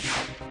திரும்ப வரலாம்.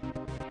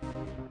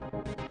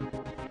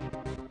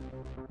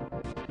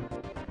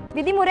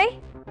 விதிமுறை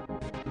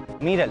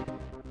மீறல்.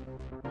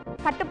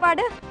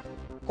 கட்டுப்பாடு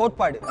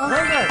கோட்பாடு.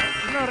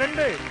 இன்னும்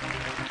 2.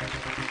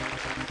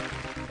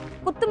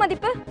 குத்து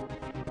மதிப்பு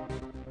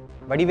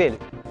வடிவேல்.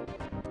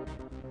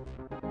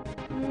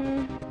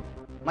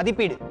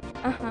 மதிப்பீடு.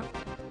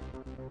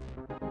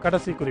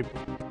 கடைசி குறிப்பு.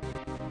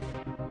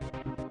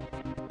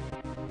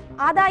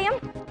 ஆதாயம்.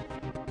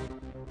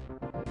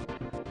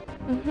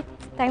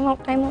 Time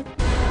out.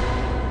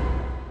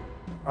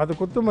 அது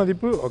குத்து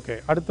மதிப்பு. ஓகே,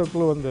 அடுத்த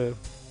குழு வந்து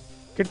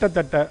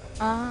கிட்டத்தட்ட.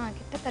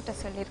 கிட்டத்தட்ட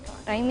சொல்லிருக்கோம்.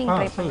 டைமிங்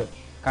ட்ரை சொல்லு.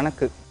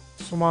 கணக்கு.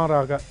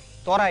 சுமாராக.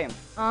 தோராயம்.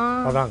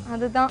 அதான்.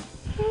 அதுதான்.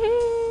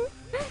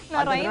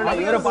 நான்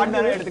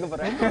எடுத்துக்க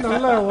போறேன்.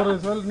 நல்ல ஒரு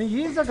சொல். நீ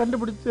ஈஸியா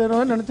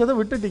கண்டுபிடிச்சேன்னு நினைச்சதை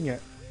விட்டுட்டீங்க.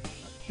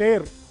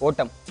 தேர்.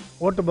 ஓட்டம்.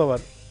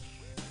 ஓட்டுபவர்.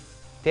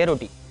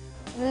 தேரோட்டி.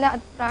 இல்ல,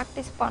 அது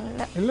பிராக்டிஸ்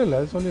பண்ணல. இல்ல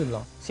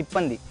சொல்லிடலாம்.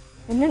 சிப்பந்தி.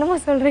 என்னென்னமோ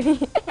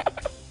சொல்றீங்க.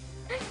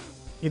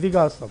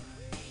 இதிகாசம்.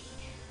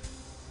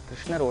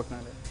 கிருஷ்ணர்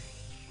ஓட்டினாரு.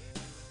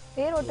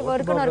 தேர்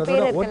ஓட்டுபவருக்கு ஒரு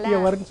பேர் இருக்குல்ல.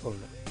 ஓட்டியவர்னு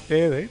சொல்லு.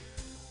 தேரை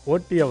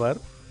ஓட்டியவர்.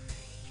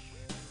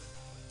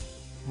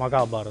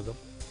 மகாபாரதம்.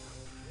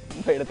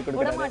 எடுத்து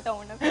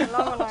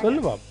கொடுக்குறாரு.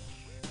 சொல்லு பாப்.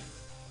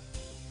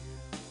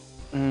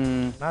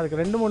 நான் அதுக்கு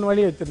 2-3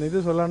 வழி வச்சிருந்தேன்.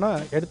 இது சொல்லனா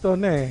எடுத்த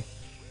உடனே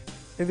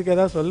இதுக்கு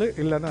ஏதாவது சொல்லு.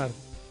 இல்லைன்னா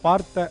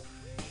பார்த்த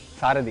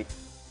சாரதி.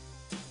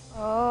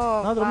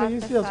 நான் ரொம்ப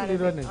ஈஸியா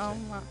சொல்லிடுவேன்னு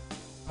நினைச்சேன்.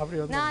 அப்படி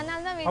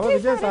வந்து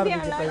விஜய் சாரதி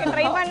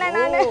ட்ரை பண்ணேன்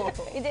நானு.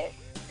 விஜய்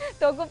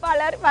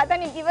தொகுப்பாளர் பார்த்தா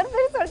நீ இவர்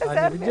பேர் சொல்லிட்டு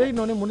சார். விஜய்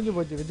நோனே முடிஞ்சு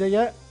போச்சு. விஜய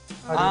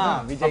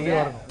விஜய்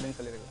அப்படின்னு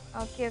சொல்லிருக்கேன்.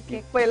 ஓகே.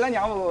 இப்போ எல்லாம்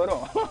ஞாபகம்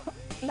வரும்.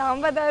 இந்த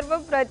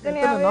 50,000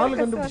 பிரச்சனையாவே 4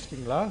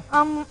 கண்டுபிடிச்சிட்டீங்களா?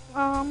 ஆமா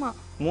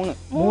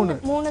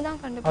 3 தான்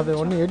கண்டுபிடிச்சோம். அது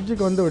ஒன்று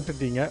எட்ஜுக்கு வந்து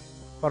விட்டுட்டீங்க.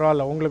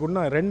 பரவாயில்ல, உங்களுக்கு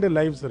இன்னும் 2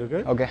 லைவ்ஸ் இருக்கு.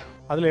 ஓகே,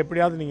 அதில்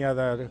எப்படியாவது நீங்கள்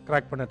அதை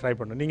கிராக் பண்ண ட்ரை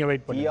பண்ணு. நீங்கள்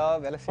வெயிட் பண்ணி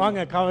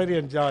வாங்க. காவேரி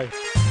அண்ட் ஜாய்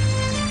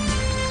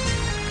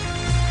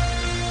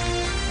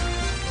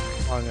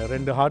வாங்க.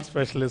 2 ஹார்ட்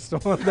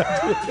ஸ்பெஷலிஸ்டும்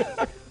வந்தாச்சு.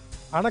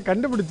 ஆனால்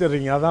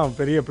கண்டுபிடிச்சிடுறீங்க, அதான்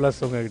பெரிய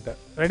ப்ளஸ் உங்ககிட்ட.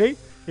 ரெடி?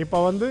 இப்போ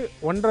வந்து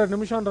 1.5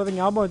 நிமிஷம்ன்றதை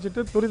ஞாபகம்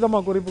வச்சுட்டு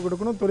துரிதமாக குறிப்பு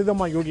கொடுக்கணும்,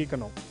 துரிதமாக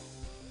யூகிக்கணும்.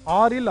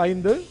 6இல்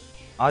 5.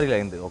 6இல்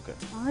 5. ஓகே,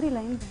 6இல்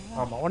 5.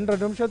 ஆமாம்,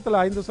 1.5 நிமிஷத்தில்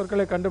 5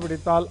 சொற்களை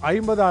கண்டுபிடித்தால்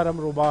 50,000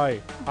 ரூபாய்.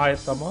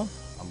 ஆயத்தமா?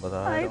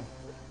 50,000.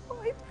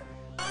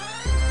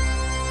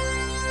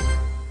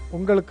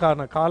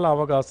 உங்களுக்கான கால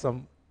அவகாசம்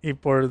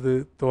இப்பொழுது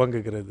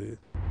துவங்குகிறது.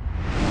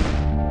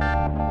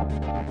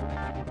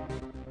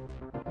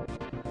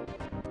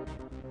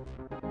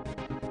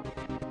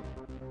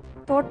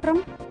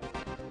 தோற்றம்.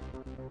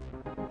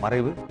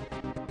 மறைவு.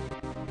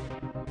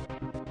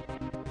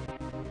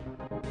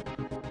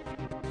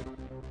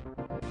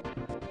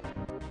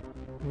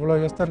 இவ்வளோ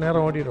யோசித்தா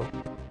நேரம் ஓடிடும்.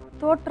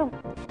 தோற்றம்.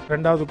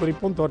 2வது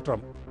குறிப்பும்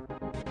தோற்றம்.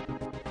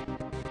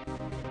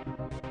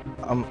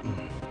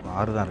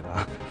 6 தான் இருக்கா?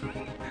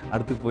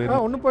 அடுத்து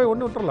போயிடும். ஒன்று போய்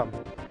ஒன்று விட்டுறலாம்.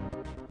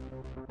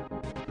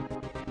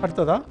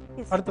 அடுத்ததா?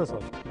 அடுத்த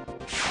சொல்.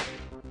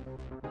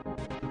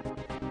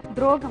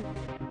 துரோகம்.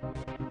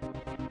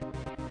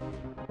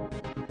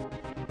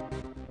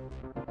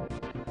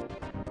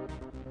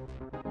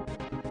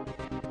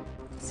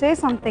 Say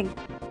something.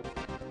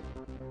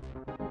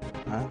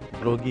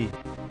 துரோகி.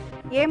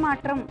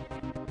 ஏமாற்றம்.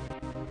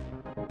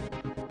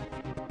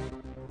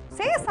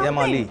 Say something.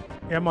 ஏமாளி.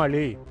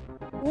 ஏமாளி.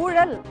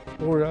 ஊழல்.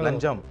 ஊழல்.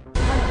 லஞ்சம்.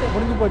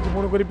 முடிஞ்சு போச்சு.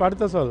 3 குறிப்பு.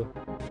 அடுத்த சொல்.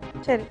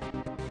 சரி.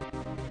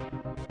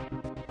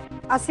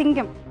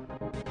 அசிங்கம்.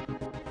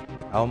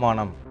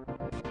 அவமானம்.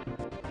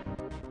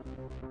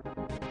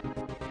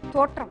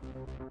 தோற்றம்.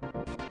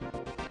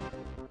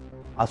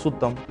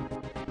 அசுத்தம்.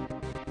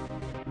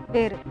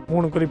 வேறு.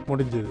 3 குறிப்பு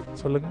முடிஞ்சது.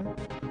 சொல்லுங்க.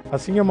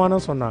 அசிங்கமான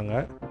சொன்னாங்க,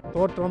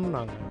 தோற்றம்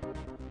நாங்க.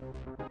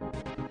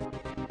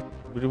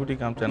 இப்படி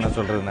காமிச்சா என்ன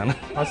சொல்றது நான்?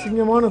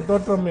 அசிங்கமான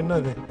தோற்றம்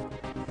என்னது?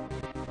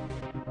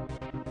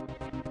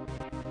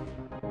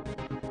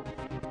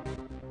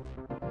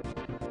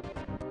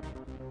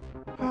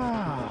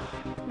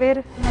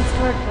 வேறு நெக்ஸ்ட்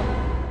வேர்ட்.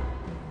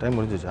 டைம்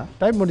முடிஞ்சிச்சா?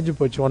 டைம் முடிஞ்சு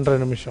போச்சு. 1.5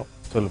 நிமிஷம்.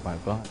 சொல்லுப்பா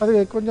இப்போ. அது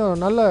கொஞ்சம்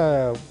நல்ல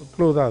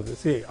க்ளூ தான் அது.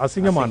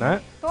 அசிங்கமான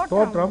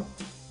தோற்றம்,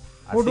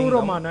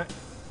 கொடூரமான.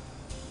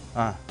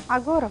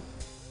 அகோரம்.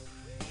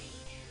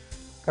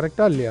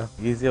 கரெக்டா இல்லையா?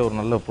 ஈஸியாக ஒரு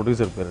நல்ல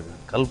ப்ரொடியூசர் பேர் இருக்கு.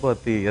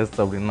 கல்பாத்தி எஸ்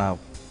அப்படின்னா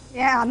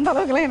ஏன் அந்த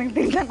அளவுக்குலாம் எனக்கு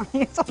தெரியல. நான்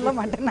ஏன் சொல்ல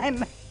மாட்டேன். நான்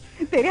என்ன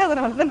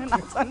தெரியாதனால தானே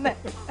நான் சொன்னேன்.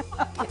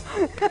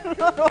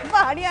 ரொம்ப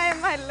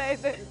அநியாயமா இல்லை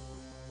இது.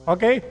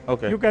 Okay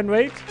Okay. You can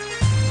wait.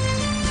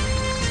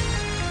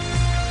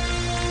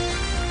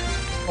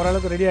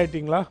 ஓரளவுக்கு ரெடி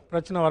ஆயிட்டீங்களா?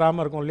 பிரச்சனை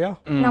வராமல் இருக்கும் இல்லையா?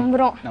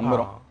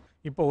 நம்புறோம்.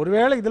 இப்போ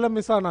ஒருவேளை இதில்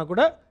மிஸ் ஆனால்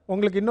கூட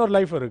உங்களுக்கு இன்னொரு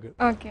லைஃப் இருக்கு.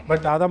 ஓகே.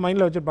 பட் அதை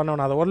மைண்டில் வச்சு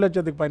பண்ணணும். அதை 1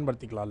 லட்சத்துக்கு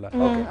பயன்படுத்திக்கலாம்ல.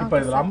 இப்போ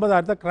இதில்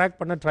 50,000 கிராக்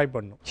பண்ண ட்ரை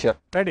பண்ணும். Sure.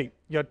 Ready?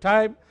 Your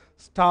time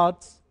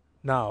starts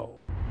now.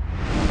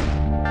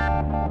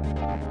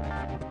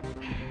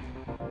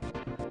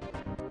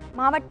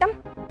 மாவட்டம்.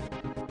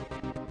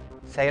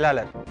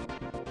 செயலாளர்.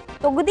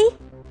 தொகுதி.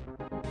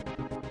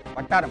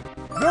 வட்டாரம்.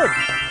 குட்.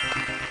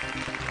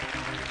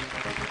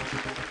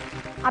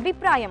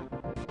 அபிப்பிராயம்.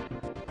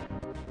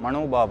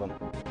 மனோபாவம்.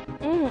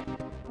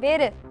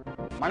 வேறு.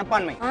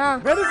 மனப்பான்மை.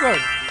 Very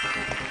good.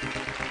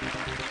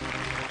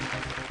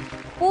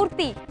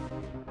 பூர்த்தி.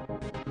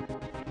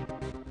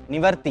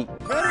 நிவர்த்தி.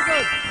 Very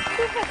good.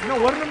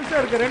 இன்னும் 1 நிமிஷம்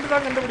இருக்கு. 2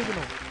 தான்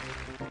கண்டுபிடிக்கணும்.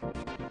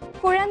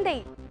 குழந்தை.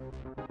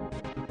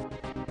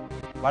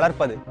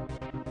 வளர்ப்பது.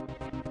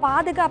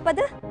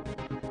 பாதுகாப்பது.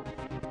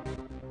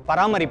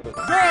 பராமரிப்பு.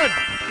 குட்.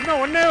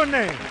 இன்னும்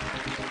ஒண்ணே.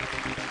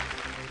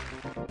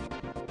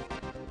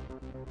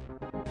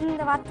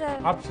 இந்த வார்த்தை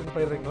ஆப்ஷன்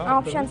போயிடுறீங்களா?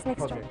 Options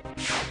next.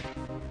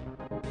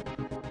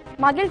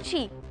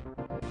 மகிழ்ச்சி.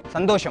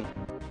 சந்தோஷம்.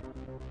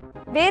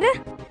 வேறு.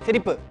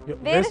 சிரிப்பு.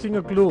 Wasting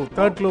a clue.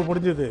 third clue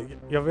முடிஞ்சது.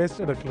 you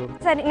wasted a clue.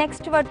 சரி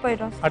நெக்ஸ்ட் வேர்ட்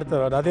போயிடும். அடுத்த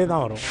வேர்ட் அதே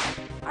தான் வரும்.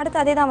 அடுத்து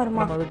அதே தான்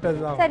வருமா? நம்ம விட்டது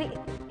தான். சரி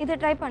இது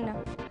ட்ரை பண்ணு.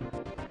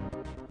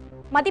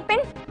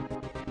 மதிப்பெண்.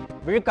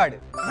 விழுக்காடு.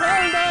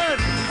 well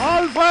done.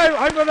 all 5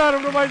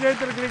 50,000 ரூபாய்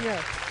ஜெயிச்சிருக்கீங்க.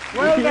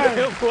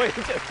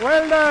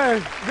 well done.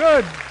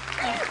 good.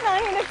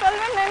 நான் இத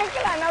சொல்வேன்னு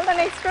நினைக்கல. அதனால தான்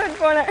நெக்ஸ்ட் வேர்ட்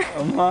போனேன்.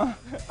 அம்மா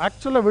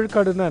ஆக்சுவலா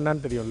விழுக்காடுன்னா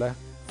என்னன்னு தெரியும்ல?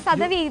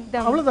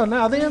 சதவீதம். அவ்வளவுதானே.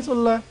 அதை ஏன்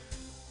சொல்ல?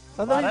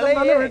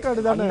 சதவீதம்னாலே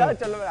விழுக்காடு தானே.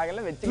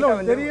 இல்ல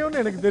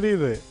தெரியும்னு எனக்கு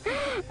தெரியுது.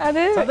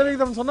 அது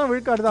சதவீதம் சொன்னா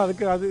விழுக்காடு தான்.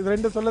 அதுக்கு அது இது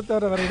 2 சொல்ல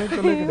தவிர வேற எதுவும்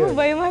சொல்ல கிடையாது.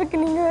 பயமா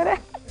இருக்கு நீங்க வேற.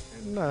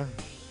 என்ன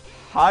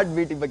ஹார்ட்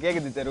பீட் இப்ப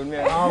கேக்குது சார்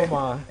உண்மையா?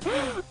 ஆமா.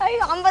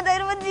 ஐயோ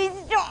 50,000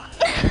 ஜெயிச்சிட்டோம்.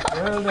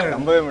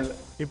 நம்பவே முடியல.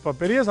 இப்ப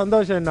பெரிய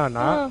சந்தோஷம்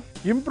என்னன்னா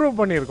இம்ப்ரூவ்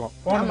பண்ணியிருக்கோம்.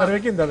 போன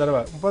தடவைக்கு இந்த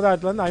தடவை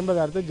 30,000 இருந்து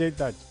 50,000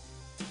 ஜெயித்தாச்சு.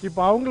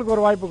 இப்போ அவங்களுக்கு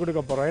ஒரு வாய்ப்பு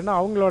கொடுக்க போறோம். ஏன்னா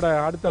அவங்களோட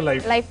அடுத்த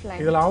லைஃப்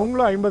இதுல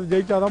அவங்களும் 50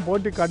 ஜெயிச்சாதான்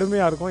போட்டி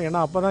கடுமையா இருக்கும்.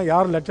 ஏன்னா அப்பதான்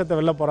யார் லட்சத்தை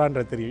வெல்ல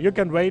போறான்றது தெரியும். You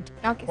can wait.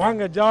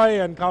 வாங்க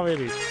ஜாய் அண்ட்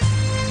காவேரி.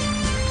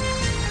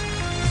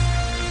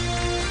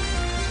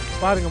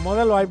 பாருங்க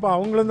முதல் வாய்ப்பு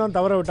அவங்களும் தான்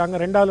தவற விட்டாங்க.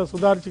 2வது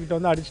சுதாரிச்சுக்கிட்டு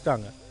வந்து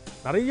அடிச்சிட்டாங்க.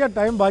 நிறைய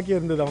டைம் பாக்கி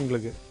இருந்தது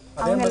அவங்களுக்கு.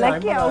 அவங்க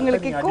லக்கி.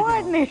 அவங்களுக்கு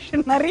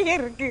கோஆர்டினேஷன் நிறைய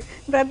இருக்கு.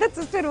 பிரதர்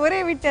சிஸ்டர் ஒரே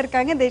வீட்ல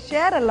இருக்காங்க. they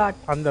share a lot.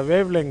 அந்த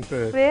வேவ் லெங்த்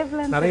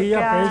நிறைய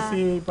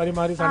பேசி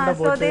பரிமாறி சண்டை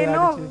போட்டு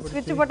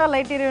ஸ்விட்ச் போட்டா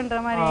லைட் எரியும்ன்ற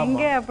மாதிரி.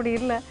 இங்க அப்படி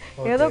இல்ல.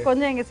 ஏதோ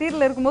கொஞ்சம் எங்க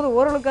சீரியல்ல இருக்கும்போது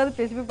ஓரளவுக்காவது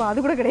பேசி போய்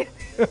அது கூட கிடையாது.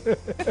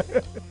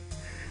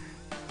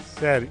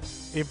 சரி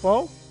இப்போ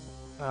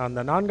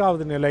அந்த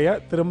 4வது நிலையை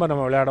திரும்ப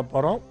நம்ம விளையாட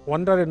போறோம்.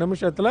 1.5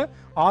 நிமிஷத்துல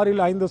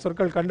 6ல் 5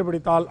 சொற்கள்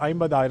கண்டுபிடித்தால்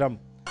 50,000.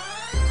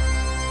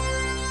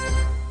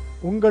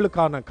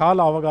 உங்களுக்கான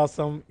கால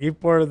அவகாசம்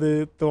இப்பொழுது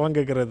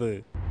துவங்குகிறது.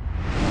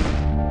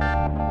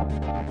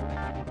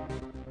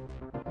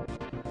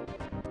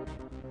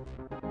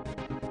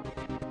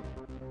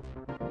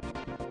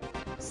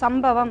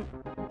 சம்பவம்.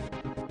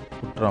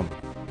 குற்றம்.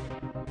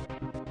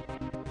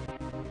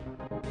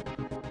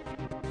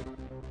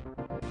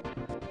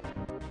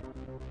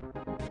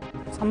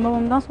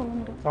 சம்பவம் தான் சொல்ல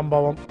முடியும்.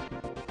 சம்பவம்.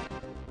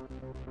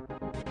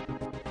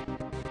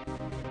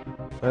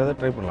 வேற ஏதாவது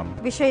ட்ரை பண்ணலாமா?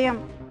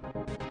 விஷயம்.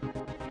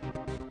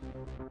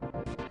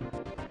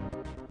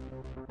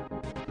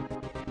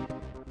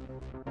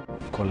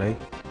 கொலை.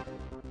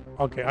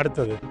 ஓகே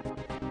அடுத்தது.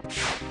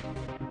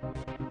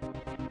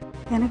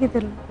 எனக்கு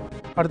தெரியல.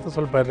 அடுத்து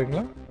சொல்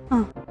போயிடுறீங்களா?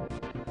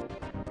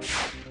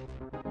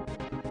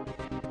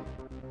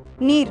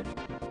 நீர்.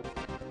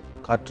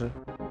 காற்று.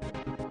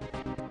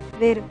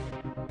 வேறு.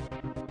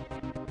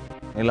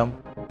 நிலம்.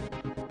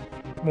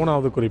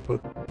 3வது குறிப்பு.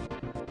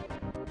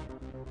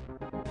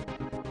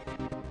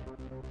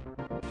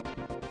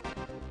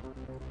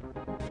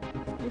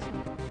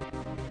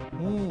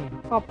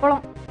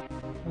 கொப்பளம்.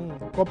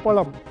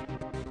 கொப்பளம்.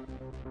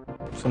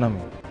 சுனாமி.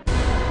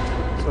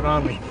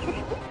 சுனாமி.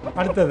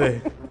 அடுத்தது.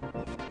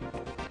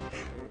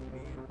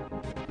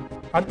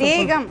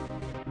 தேகம்.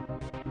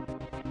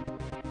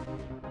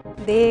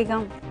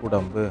 தேகம்.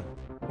 உடம்பு.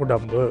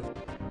 உடம்பு.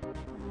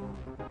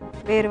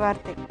 வேறு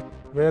வார்த்தை.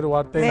 வேறு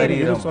வார்த்தை.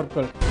 சரீரம்.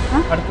 சொற்கள்.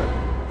 அடுத்தது.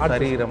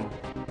 சரீரம்.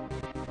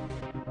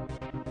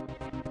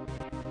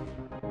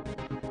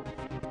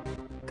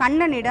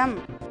 கண்ணனிடம்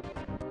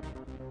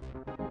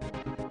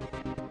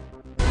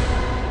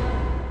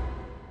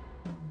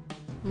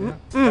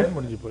டைம்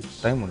முடிஞ்சு போச்சு.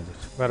 டைம்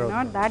முடிஞ்சிருச்சு. வேற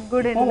நாட் தட்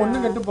குட்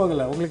ஒன்றும் கெட்டு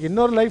போகல. உங்களுக்கு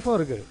இன்னொரு லைஃபும்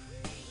இருக்கு.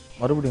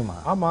 மறுபடியுமா?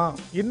 ஆமாம்,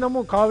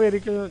 இன்னமும்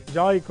காவேரிக்கும்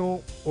ஜாய்க்கும்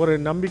ஒரு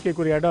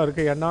நம்பிக்கைக்குரிய இடம்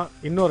இருக்குது. ஏன்னா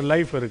இன்னொரு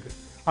லைஃப் இருக்குது.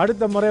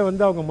 அடுத்த முறை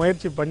வந்து அவங்க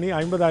முயற்சி பண்ணி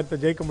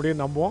 50,000 ஜெயிக்க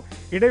முடியும் நம்புவோம்.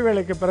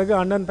 இடைவேளைக்கு பிறகு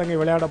அண்ணன் தங்கை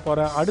விளையாட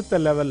போகிற அடுத்த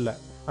லெவலில்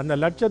அந்த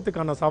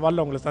லட்சத்துக்கான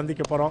சவாலில் உங்களை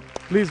சந்திக்க போகிறோம்.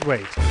 Please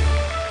wait.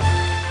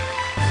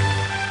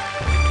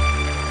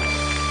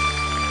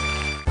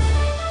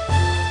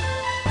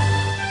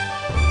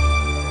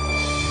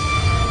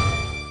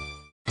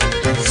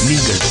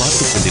 நீங்கள்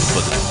பார்த்துக்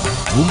கொண்டிருப்பது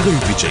உங்கள்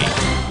Vijay.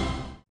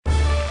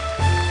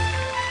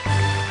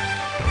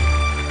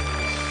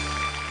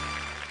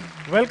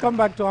 Welcome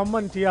back to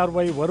Amman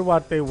TRY ஒரு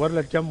வார்த்தை ஒரு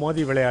லட்சம்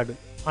மோதி விளையாடு.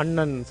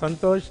 அண்ணன்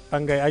சந்தோஷ்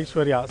தங்கை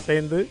ஐஸ்வர்யா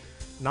சேர்ந்து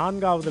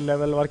 4வது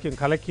லெவல் வரைக்கும்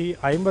கலக்கி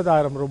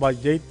 50,000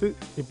 ரூபாய் ஜெயித்து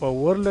இப்போ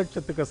 1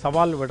 லட்சத்துக்கு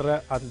சவால் விடுற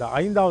அந்த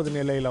 5வது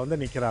நிலையில்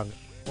வந்து நிற்கிறாங்க.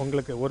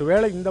 உங்களுக்கு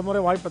ஒருவேளை இந்த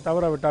முறை வாய்ப்பை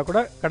தவற விட்டால்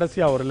கூட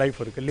கடைசியாக ஒரு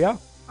லைஃப் இருக்கு இல்லையா?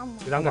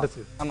 இதான்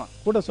கடைசி.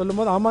 கூட சொல்லும்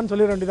போது ஆமான்னு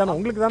சொல்லிட வேண்டியதானே,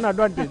 உங்களுக்கு தானே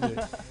அட்வான்டேஜ்.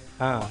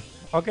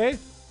 ஓகே,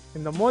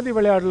 இந்த மோதி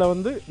விளையாடில்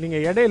வந்து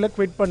நீங்கள் இடையில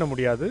குவிட் பண்ண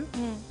முடியாது.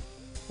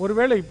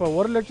 ஒருவேளை இப்போ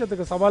 1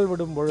 லட்சத்துக்கு சவால்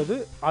விடும் பொழுது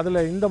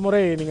அதில் இந்த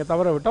முறை நீங்கள்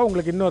தவற விட்டால்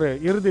உங்களுக்கு இன்னொரு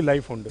இறுதி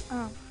லைஃப் உண்டு.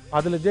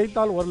 அதில்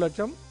ஜெயித்தால் 1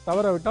 லட்சம்,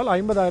 தவற விட்டால்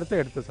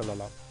 50,000 எடுத்து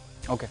செல்லலாம்.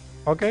 Okay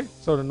okay,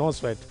 so no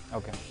sweat.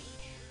 Okay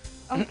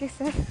okay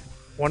sir.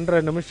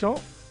 1.5 நிமிஷம்,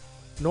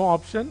 நோ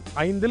ஆப்ஷன்.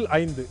 5ல்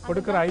 5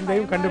 கொடுக்குற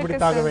 5ஐயும்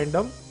கண்டுபிடித்தாக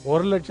வேண்டும்.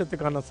 1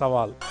 லட்சத்துக்கான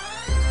சவால்.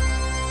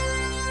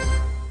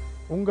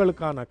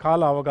 உங்களுக்கான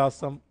கால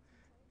அவகாசம்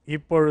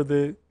இப்பொழுது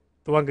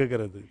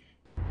துவங்குகிறது.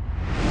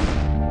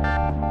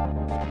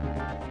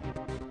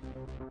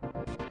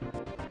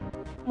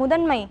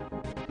 முதன்மை,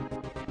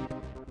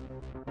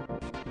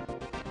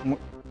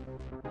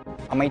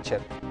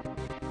 அமைச்சர்,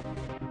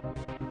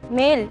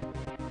 மேல்,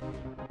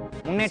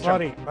 முன்னேற்றம்.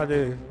 சாரி, அது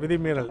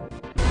விதிமீறல்.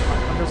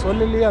 அந்த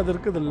சொல்லிலேயே அது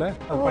இருக்குது இல்லை,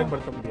 அது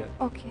பயன்படுத்த முடியாது.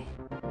 ஓகே.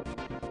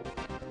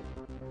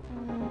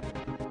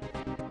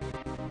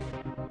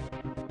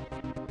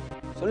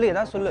 சொல்லு,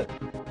 ஏதாவது சொல்லு.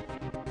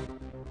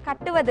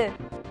 கட்டுவது,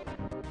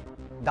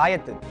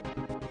 தாயத்து,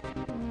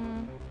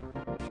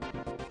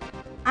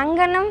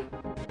 அங்கனம்,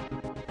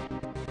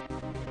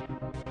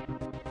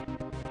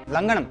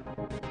 லங்கனம்,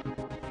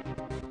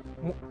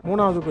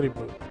 3வது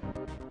குறிப்பு.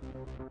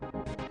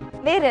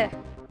 வேறு,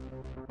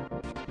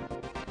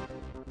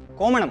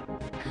 கோமணம்.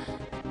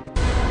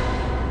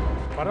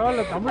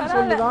 பரவாயில்ல, தமிழ்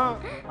சொல்லுதான்.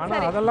 ஆனா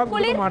அதெல்லாம்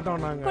கொடுக்க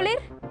மாட்டோம் நாங்க.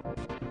 குளிர்,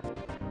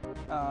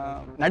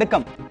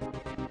 நடுக்கம்,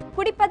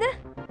 குடிப்பது,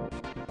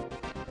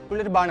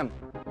 குளிர்பானம்,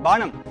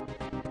 பானம்,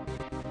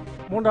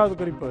 3வது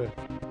குறிப்பு.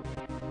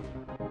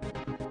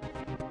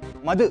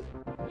 மது.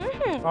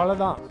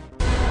 அவ்வளவுதான்.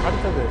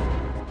 அடுத்தது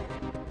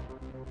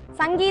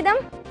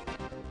சங்கீதம்,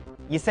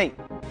 இசை,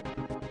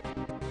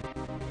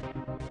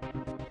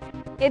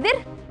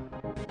 எதிர்,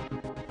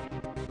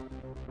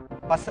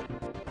 பச.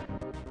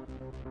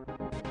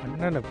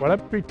 அண்ணனை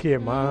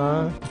குழப்பிட்டியேமா.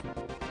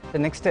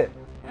 நெக்ஸ்ட்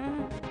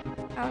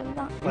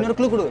அவ்வளவுதான். இன்னொரு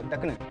க்ளூ கொடு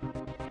டக்குன்னு.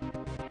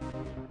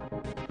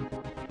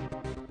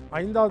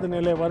 5வது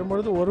நிலை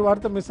வரும்பொழுது ஒரு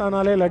வார்த்தை மிஸ்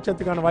ஆனாலே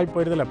லட்சத்துக்கான வாய்ப்பு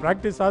போயிடுதில்ல.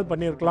 ப்ராக்டிஸ் ஆகுது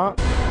பண்ணியிருக்கலாம்.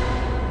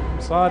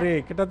 சாரி,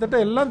 கிட்டத்தட்ட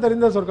எல்லாம்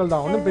தெரிந்த சொற்கள்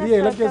தான். ஒன்றும் பெரிய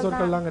இலக்கிய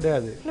சொற்கள்லாம்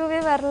கிடையாது. க்ளூவே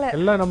வரல.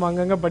 எல்லாம் நம்ம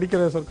அங்கங்கே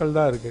படிக்கிற சொற்கள்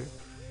தான் இருக்குது.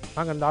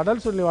 நாங்கள் இந்த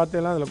அடல் சொல்லி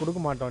வார்த்தையெல்லாம் அதில் கொடுக்க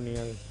மாட்டோம்.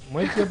 நீங்கள்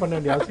முயற்சியே பண்ண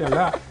வேண்டிய அவசியம்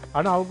இல்லை.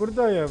 ஆனால் அவ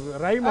கொடுத்த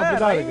ரைம்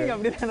அப்படிதான்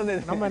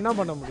இருக்கு. நம்ம என்ன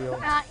பண்ண முடியும்?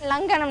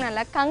 லங்கனம்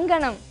நல்ல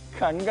கங்கணம்.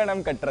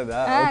 கங்கணம்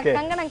கட்டுறதா?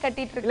 கங்கணம்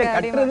கட்டிட்டு இல்ல,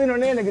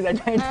 கட்டுறதுன்னு எனக்கு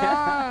செட் ஆயிடுச்சு.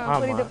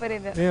 புரியுது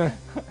புரியுது.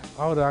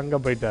 அவர் அங்கே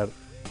போயிட்டார்.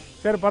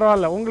 சரி,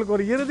 பரவாயில்ல. உங்களுக்கு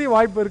ஒரு இறுதி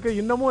வாய்ப்பு இருக்கு.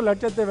 இன்னமும்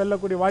லட்சத்தை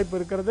வெல்லக்கூடிய வாய்ப்பு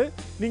இருக்கிறது.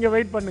 நீங்க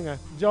வெயிட் பண்ணுங்க.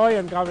 ஜாய்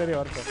அண்ட் காவேரி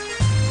வரட்டும்.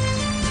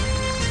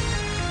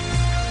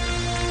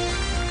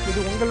 இது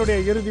உங்களுடைய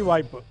இறுதி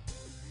வாய்ப்பு.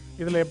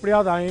 இதுல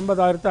எப்படியாவது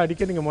 50,000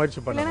 அடிக்க நீங்க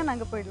முயற்சி பண்ணுங்க.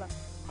 நாங்க போயிடலாம்.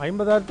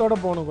 50,000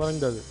 போகணும்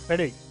குறைந்தது.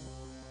 ரெடி?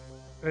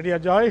 ரெடியா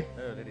Joy?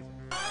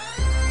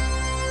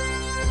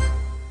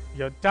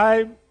 Your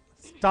time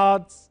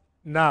starts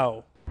now.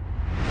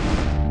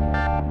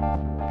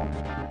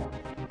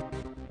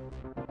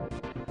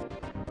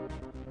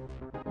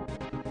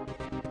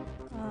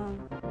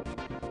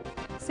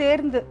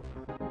 சேர்ந்து,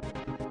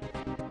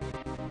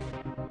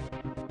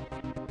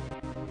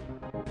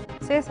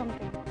 say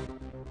something.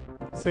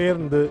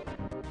 சேர்ந்து,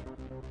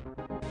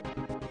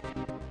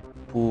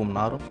 பூவும்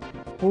நாரும்,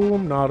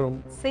 பூவும் நாரும்,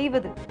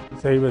 செய்வது,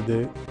 செய்வது,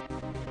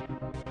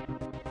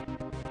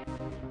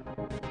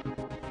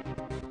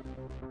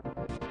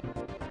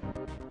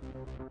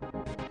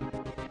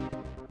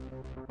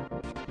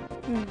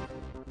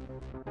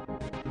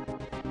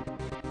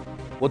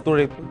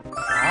 ஒத்துழைப்பு.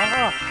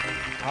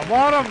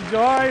 அபாரம்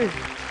ஜாய்.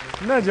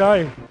 என்ன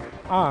ஜாய்?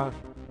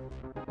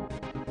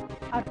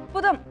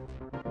 அற்புதம்,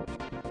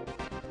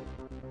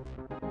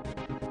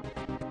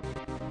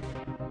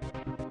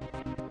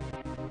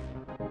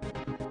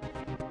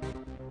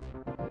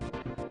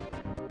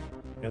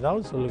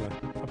 ஏதாவது சொல்லுங்க,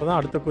 அப்பதான்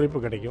அடுத்த குறிப்பு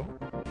கிடைக்கும்.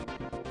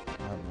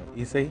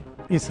 இசை,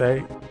 இசை,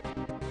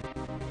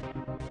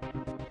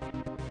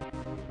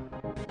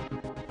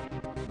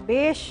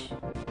 பேஷ்.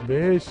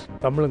 பேஷ்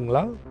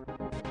தமிழுங்களா?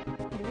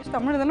 பேஷ்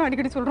தமிழ் தானே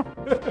அடிக்கடி சொல்கிறோம்,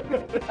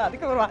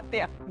 அதுக்கு ஒரு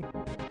வார்த்தையா?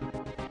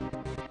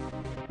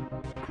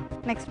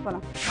 நெக்ஸ்ட்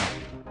போகலாம்.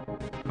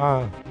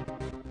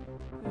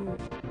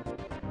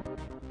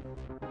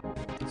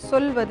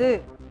 சொல்வது.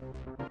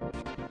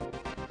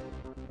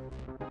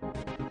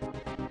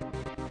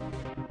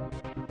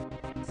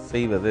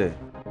 செய்வது.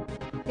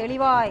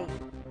 தெளிவாய்.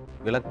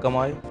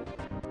 விளக்கமாய்.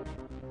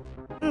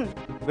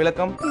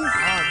 விளக்கம்.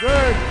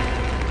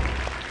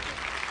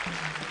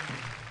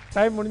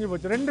 டைம் முடிஞ்சு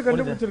போச்சு. 2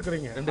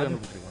 கண்டுபிடிச்சிருக்கிறீங்க. 2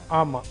 கண்டுபிடிச்சிருக்கீங்க.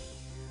 ஆமாம்,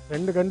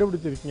 2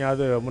 கண்டுபிடிச்சிருக்கீங்க.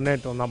 அது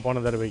முன்னேற்றம் தான்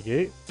போன தடவைக்கு.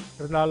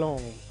 இருந்தாலும்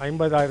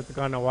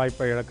 50,000க்கான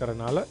வாய்ப்பை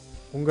இழக்கிறனால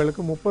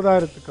உங்களுக்கு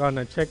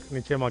 30,000க்கான செக்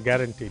நிச்சயமாக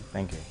கேரண்டி.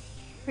 தேங்க்யூ.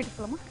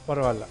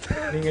 பரவாயில்ல,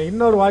 நீங்கள்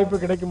இன்னொரு வாய்ப்பு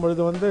கிடைக்கும்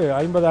பொழுது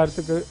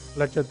 50,000க்கு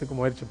லட்சத்துக்கு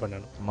முயற்சி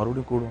பண்ணணும்.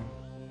 மறுபடியும் கூடும்.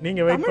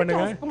 நீங்கள் வெயிட்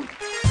பண்ணுங்க.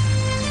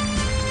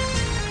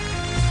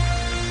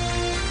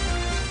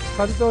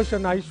 சந்தோஷ்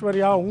அண்ட்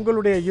ஐஸ்வர்யா,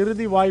 உங்களுடைய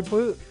இறுதி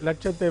வாய்ப்பு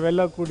லட்சத்தை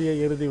வெல்லக்கூடிய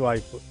இறுதி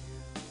வாய்ப்பு.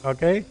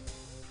 ஓகே,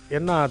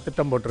 என்ன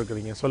திட்டம்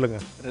போட்டிருக்கிறீங்க சொல்லுங்க.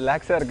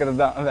 ரிலாக்ஸா இருக்கிறது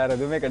தான், வேற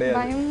எதுவுமே கிடையாது.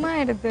 பயமா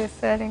இருக்கு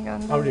சார் இங்க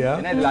வந்து. அப்படியா?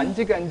 ஏன்னா இதுல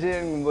 5க்கு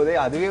 5ங்கும் போதே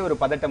அதுவே ஒரு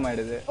பதட்டம்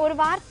ஆயிடுது. ஒரு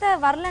வார்த்தை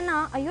வரலனா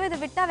ஐயோ இதை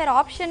விட்டா வேற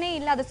ஆப்ஷனே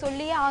இல்ல, அதை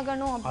சொல்லியே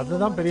ஆகணும்.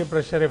 அதுதான் பெரிய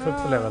ப்ரெஷர்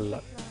 5th லெவல்ல.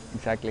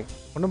 எக்ஸாக்ட்லி.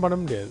 ஒன்றும் பண்ண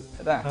முடியாது.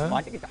 அதான்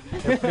மாட்டிக்கிட்டான்.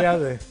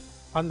 எப்படியாவது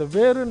அந்த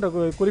வேறுன்ற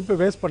குறிப்பை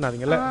வேஸ்ட்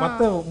பண்ணாதீங்கல்ல. மற்ற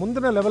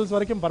முந்தின லெவல்ஸ்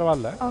வரைக்கும்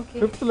பரவாயில்ல.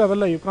 5th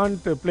லெவல்ல you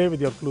can't play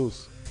with your clues.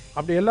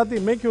 அப்படி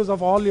எல்லாத்தையும் make use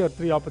of all your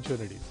 3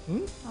 opportunities.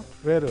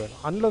 வேறு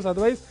அன்லஸ்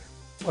அதர்வைஸ்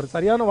ஒரு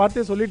சரியான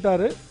வார்த்தையை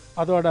சொல்லிட்டாரு,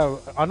 அதோட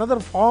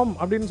அனதர் ஃபார்ம்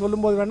அப்படின்னு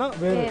சொல்லும்போது வேணா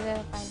வேறு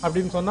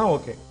அப்படின்னு சொன்னா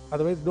okay.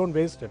 Otherwise don't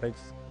waste it.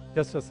 It's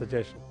just a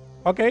suggestion.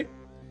 Okay,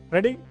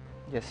 ready?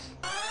 S.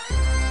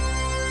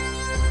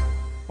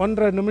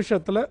 1.5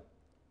 நிமிஷத்தில்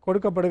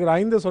கொடுக்கப்படுகிற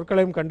 5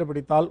 சொற்களையும்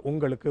கண்டுபிடித்தால்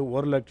உங்களுக்கு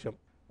 1 லட்சம்.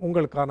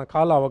 உங்களுக்கான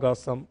கால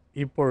அவகாசம்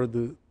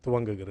இப்பொழுது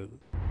துவங்குகிறது.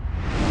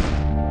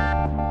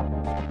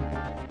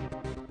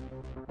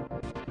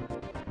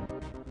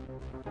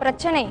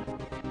 பிரச்சனை.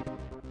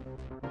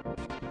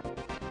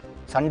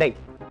 சண்டை.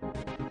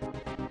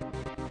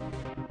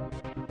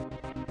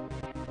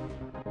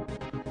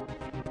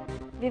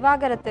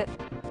 விவாகரத்து.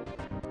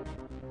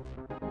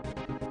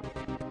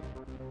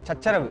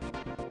 சச்சரவு.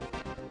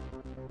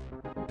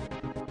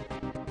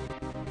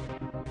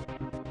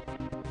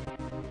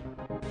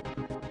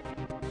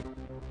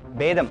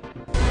 பேதம்.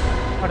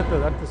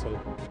 அடுத்து சொல்லு.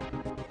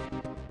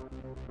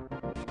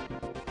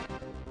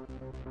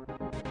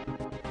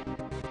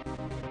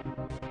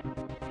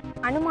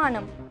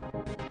 அனுமானம்.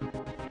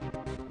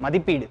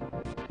 மதிப்பீடு.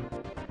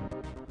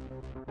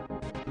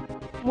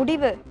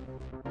 முடிவு.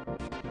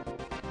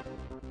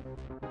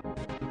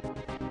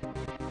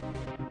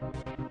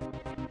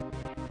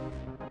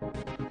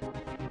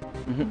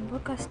 ரொம்ப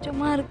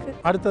கஷ்டமா இருக்கு.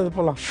 அடுத்தது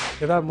போலாம்,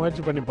 ஏதாவது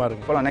முயற்சி பண்ணி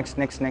பாருங்க. போலாம்.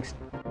 நெக்ஸ்ட்.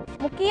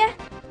 முக்கிய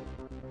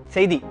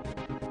செய்தி.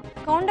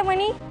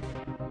 கவுண்டமணி.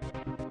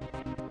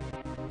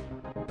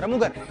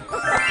 பிரமுகர்.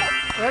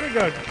 Very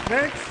good.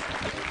 நெக்ஸ்ட்.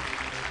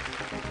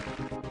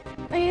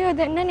 ஐயோ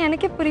அது என்னன்னு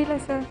எனக்கே புரியல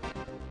சார்.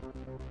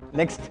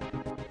 நெக்ஸ்ட்.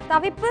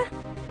 தவிப்பு.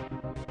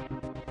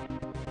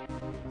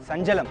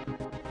 சஞ்சலம்.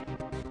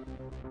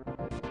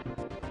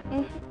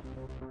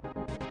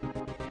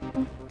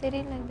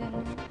 தெரியல இது என்ன.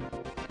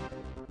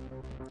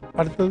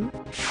 அடுத்தது.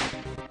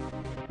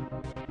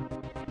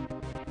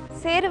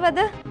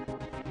 சேருவது.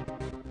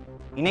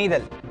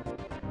 இணைதல்.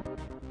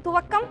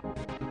 துவக்கம்.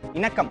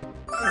 இணக்கம்.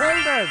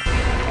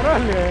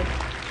 பரவாயில்லையே.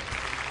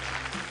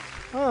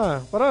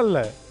 பரவாயில்ல,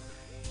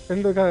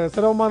 2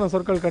 சிரமமான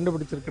சொற்கள்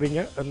கண்டுபிடிச்சிருக்கிறீங்க.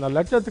 அந்த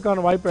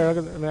லட்சத்துக்கான வாய்ப்பை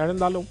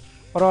இழந்தாலும்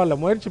பரவாயில்ல,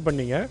 முயற்சி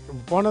பண்ணீங்க.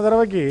 போன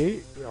தடவைக்கு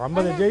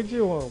 50 ஜெயிச்சு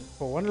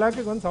 1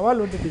 லேக்குக்கு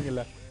சவால்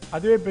விட்டுட்டீங்கல்ல,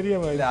 அதுவே பெரிய,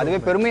 அதுவே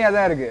பெருமையா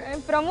தான் இருக்கு.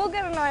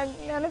 பிரமுகர் நான்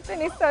நினைச்சு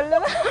நீ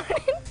சொல்லுவேன்.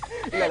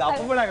 இல்ல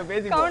அப்பவே நாங்க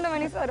பேசி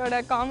கவுண்டமணி சாரோட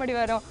காமெடி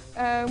வரும்.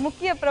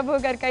 முக்கிய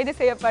பிரமுகர் கைது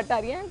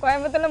செய்யப்பட்டார். ஏன்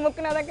கோயம்புத்தூர்ல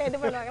முக்கியதான் கைது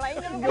பண்ணுவாங்களா?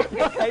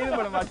 கைது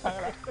பண்ண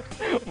மாட்டாங்களா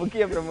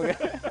முக்கிய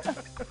பிரமுகர்?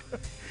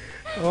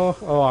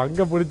 ஓ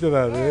அங்க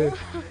பிடிச்சதா அது.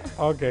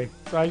 Okay,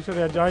 so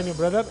Aishwarya join you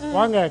brother.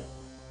 வாங்க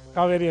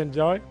காவேரி அண்ட்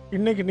ஜாய்.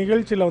 இன்னைக்கு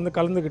நிகழ்ச்சியில்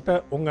கலந்துக்கிட்ட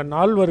உங்கள்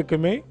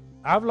 4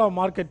 ஆவ்லா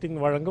மார்க்கெட்டிங்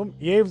வழங்கும்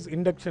ஏவ்ஸ்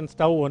இண்டக்ஷன்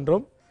ஸ்டவ்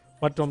ஒன்றும்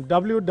மற்றும்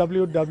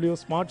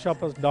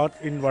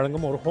www.smartshoppers.in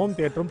வழங்கும் ஒரு ஹோம்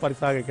தியேட்டரும்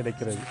பரிசாக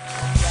கிடைக்கிறது.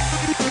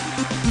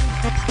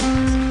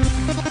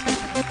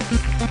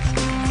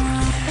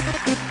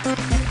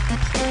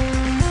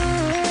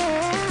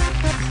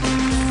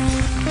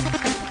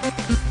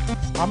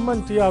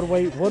 அம்மன்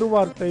TRY ஒரு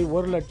வார்த்தை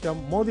 1 லட்சம்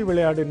மோதி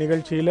விளையாடு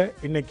நிகழ்ச்சியில்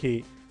இன்னைக்கு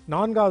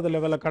 4வது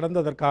லெவலில்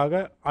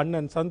கடந்ததற்காக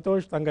அண்ணன்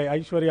சந்தோஷ் தங்கை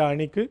ஐஸ்வர்யா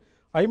அணிக்கு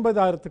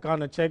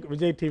 50,000க்கான செக்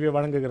விஜய் டிவி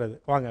வழங்குகிறது.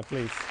 வாங்க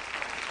ப்ளீஸ்.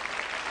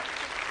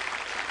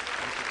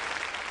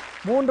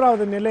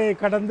 3வது நிலையை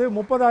கடந்து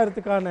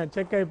 30,000க்கான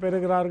செக்கை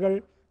பெறுகிறார்கள்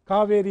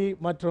காவேரி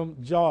மற்றும்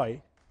ஜாய்.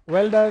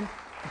 Well done,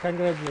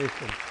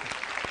 congratulations.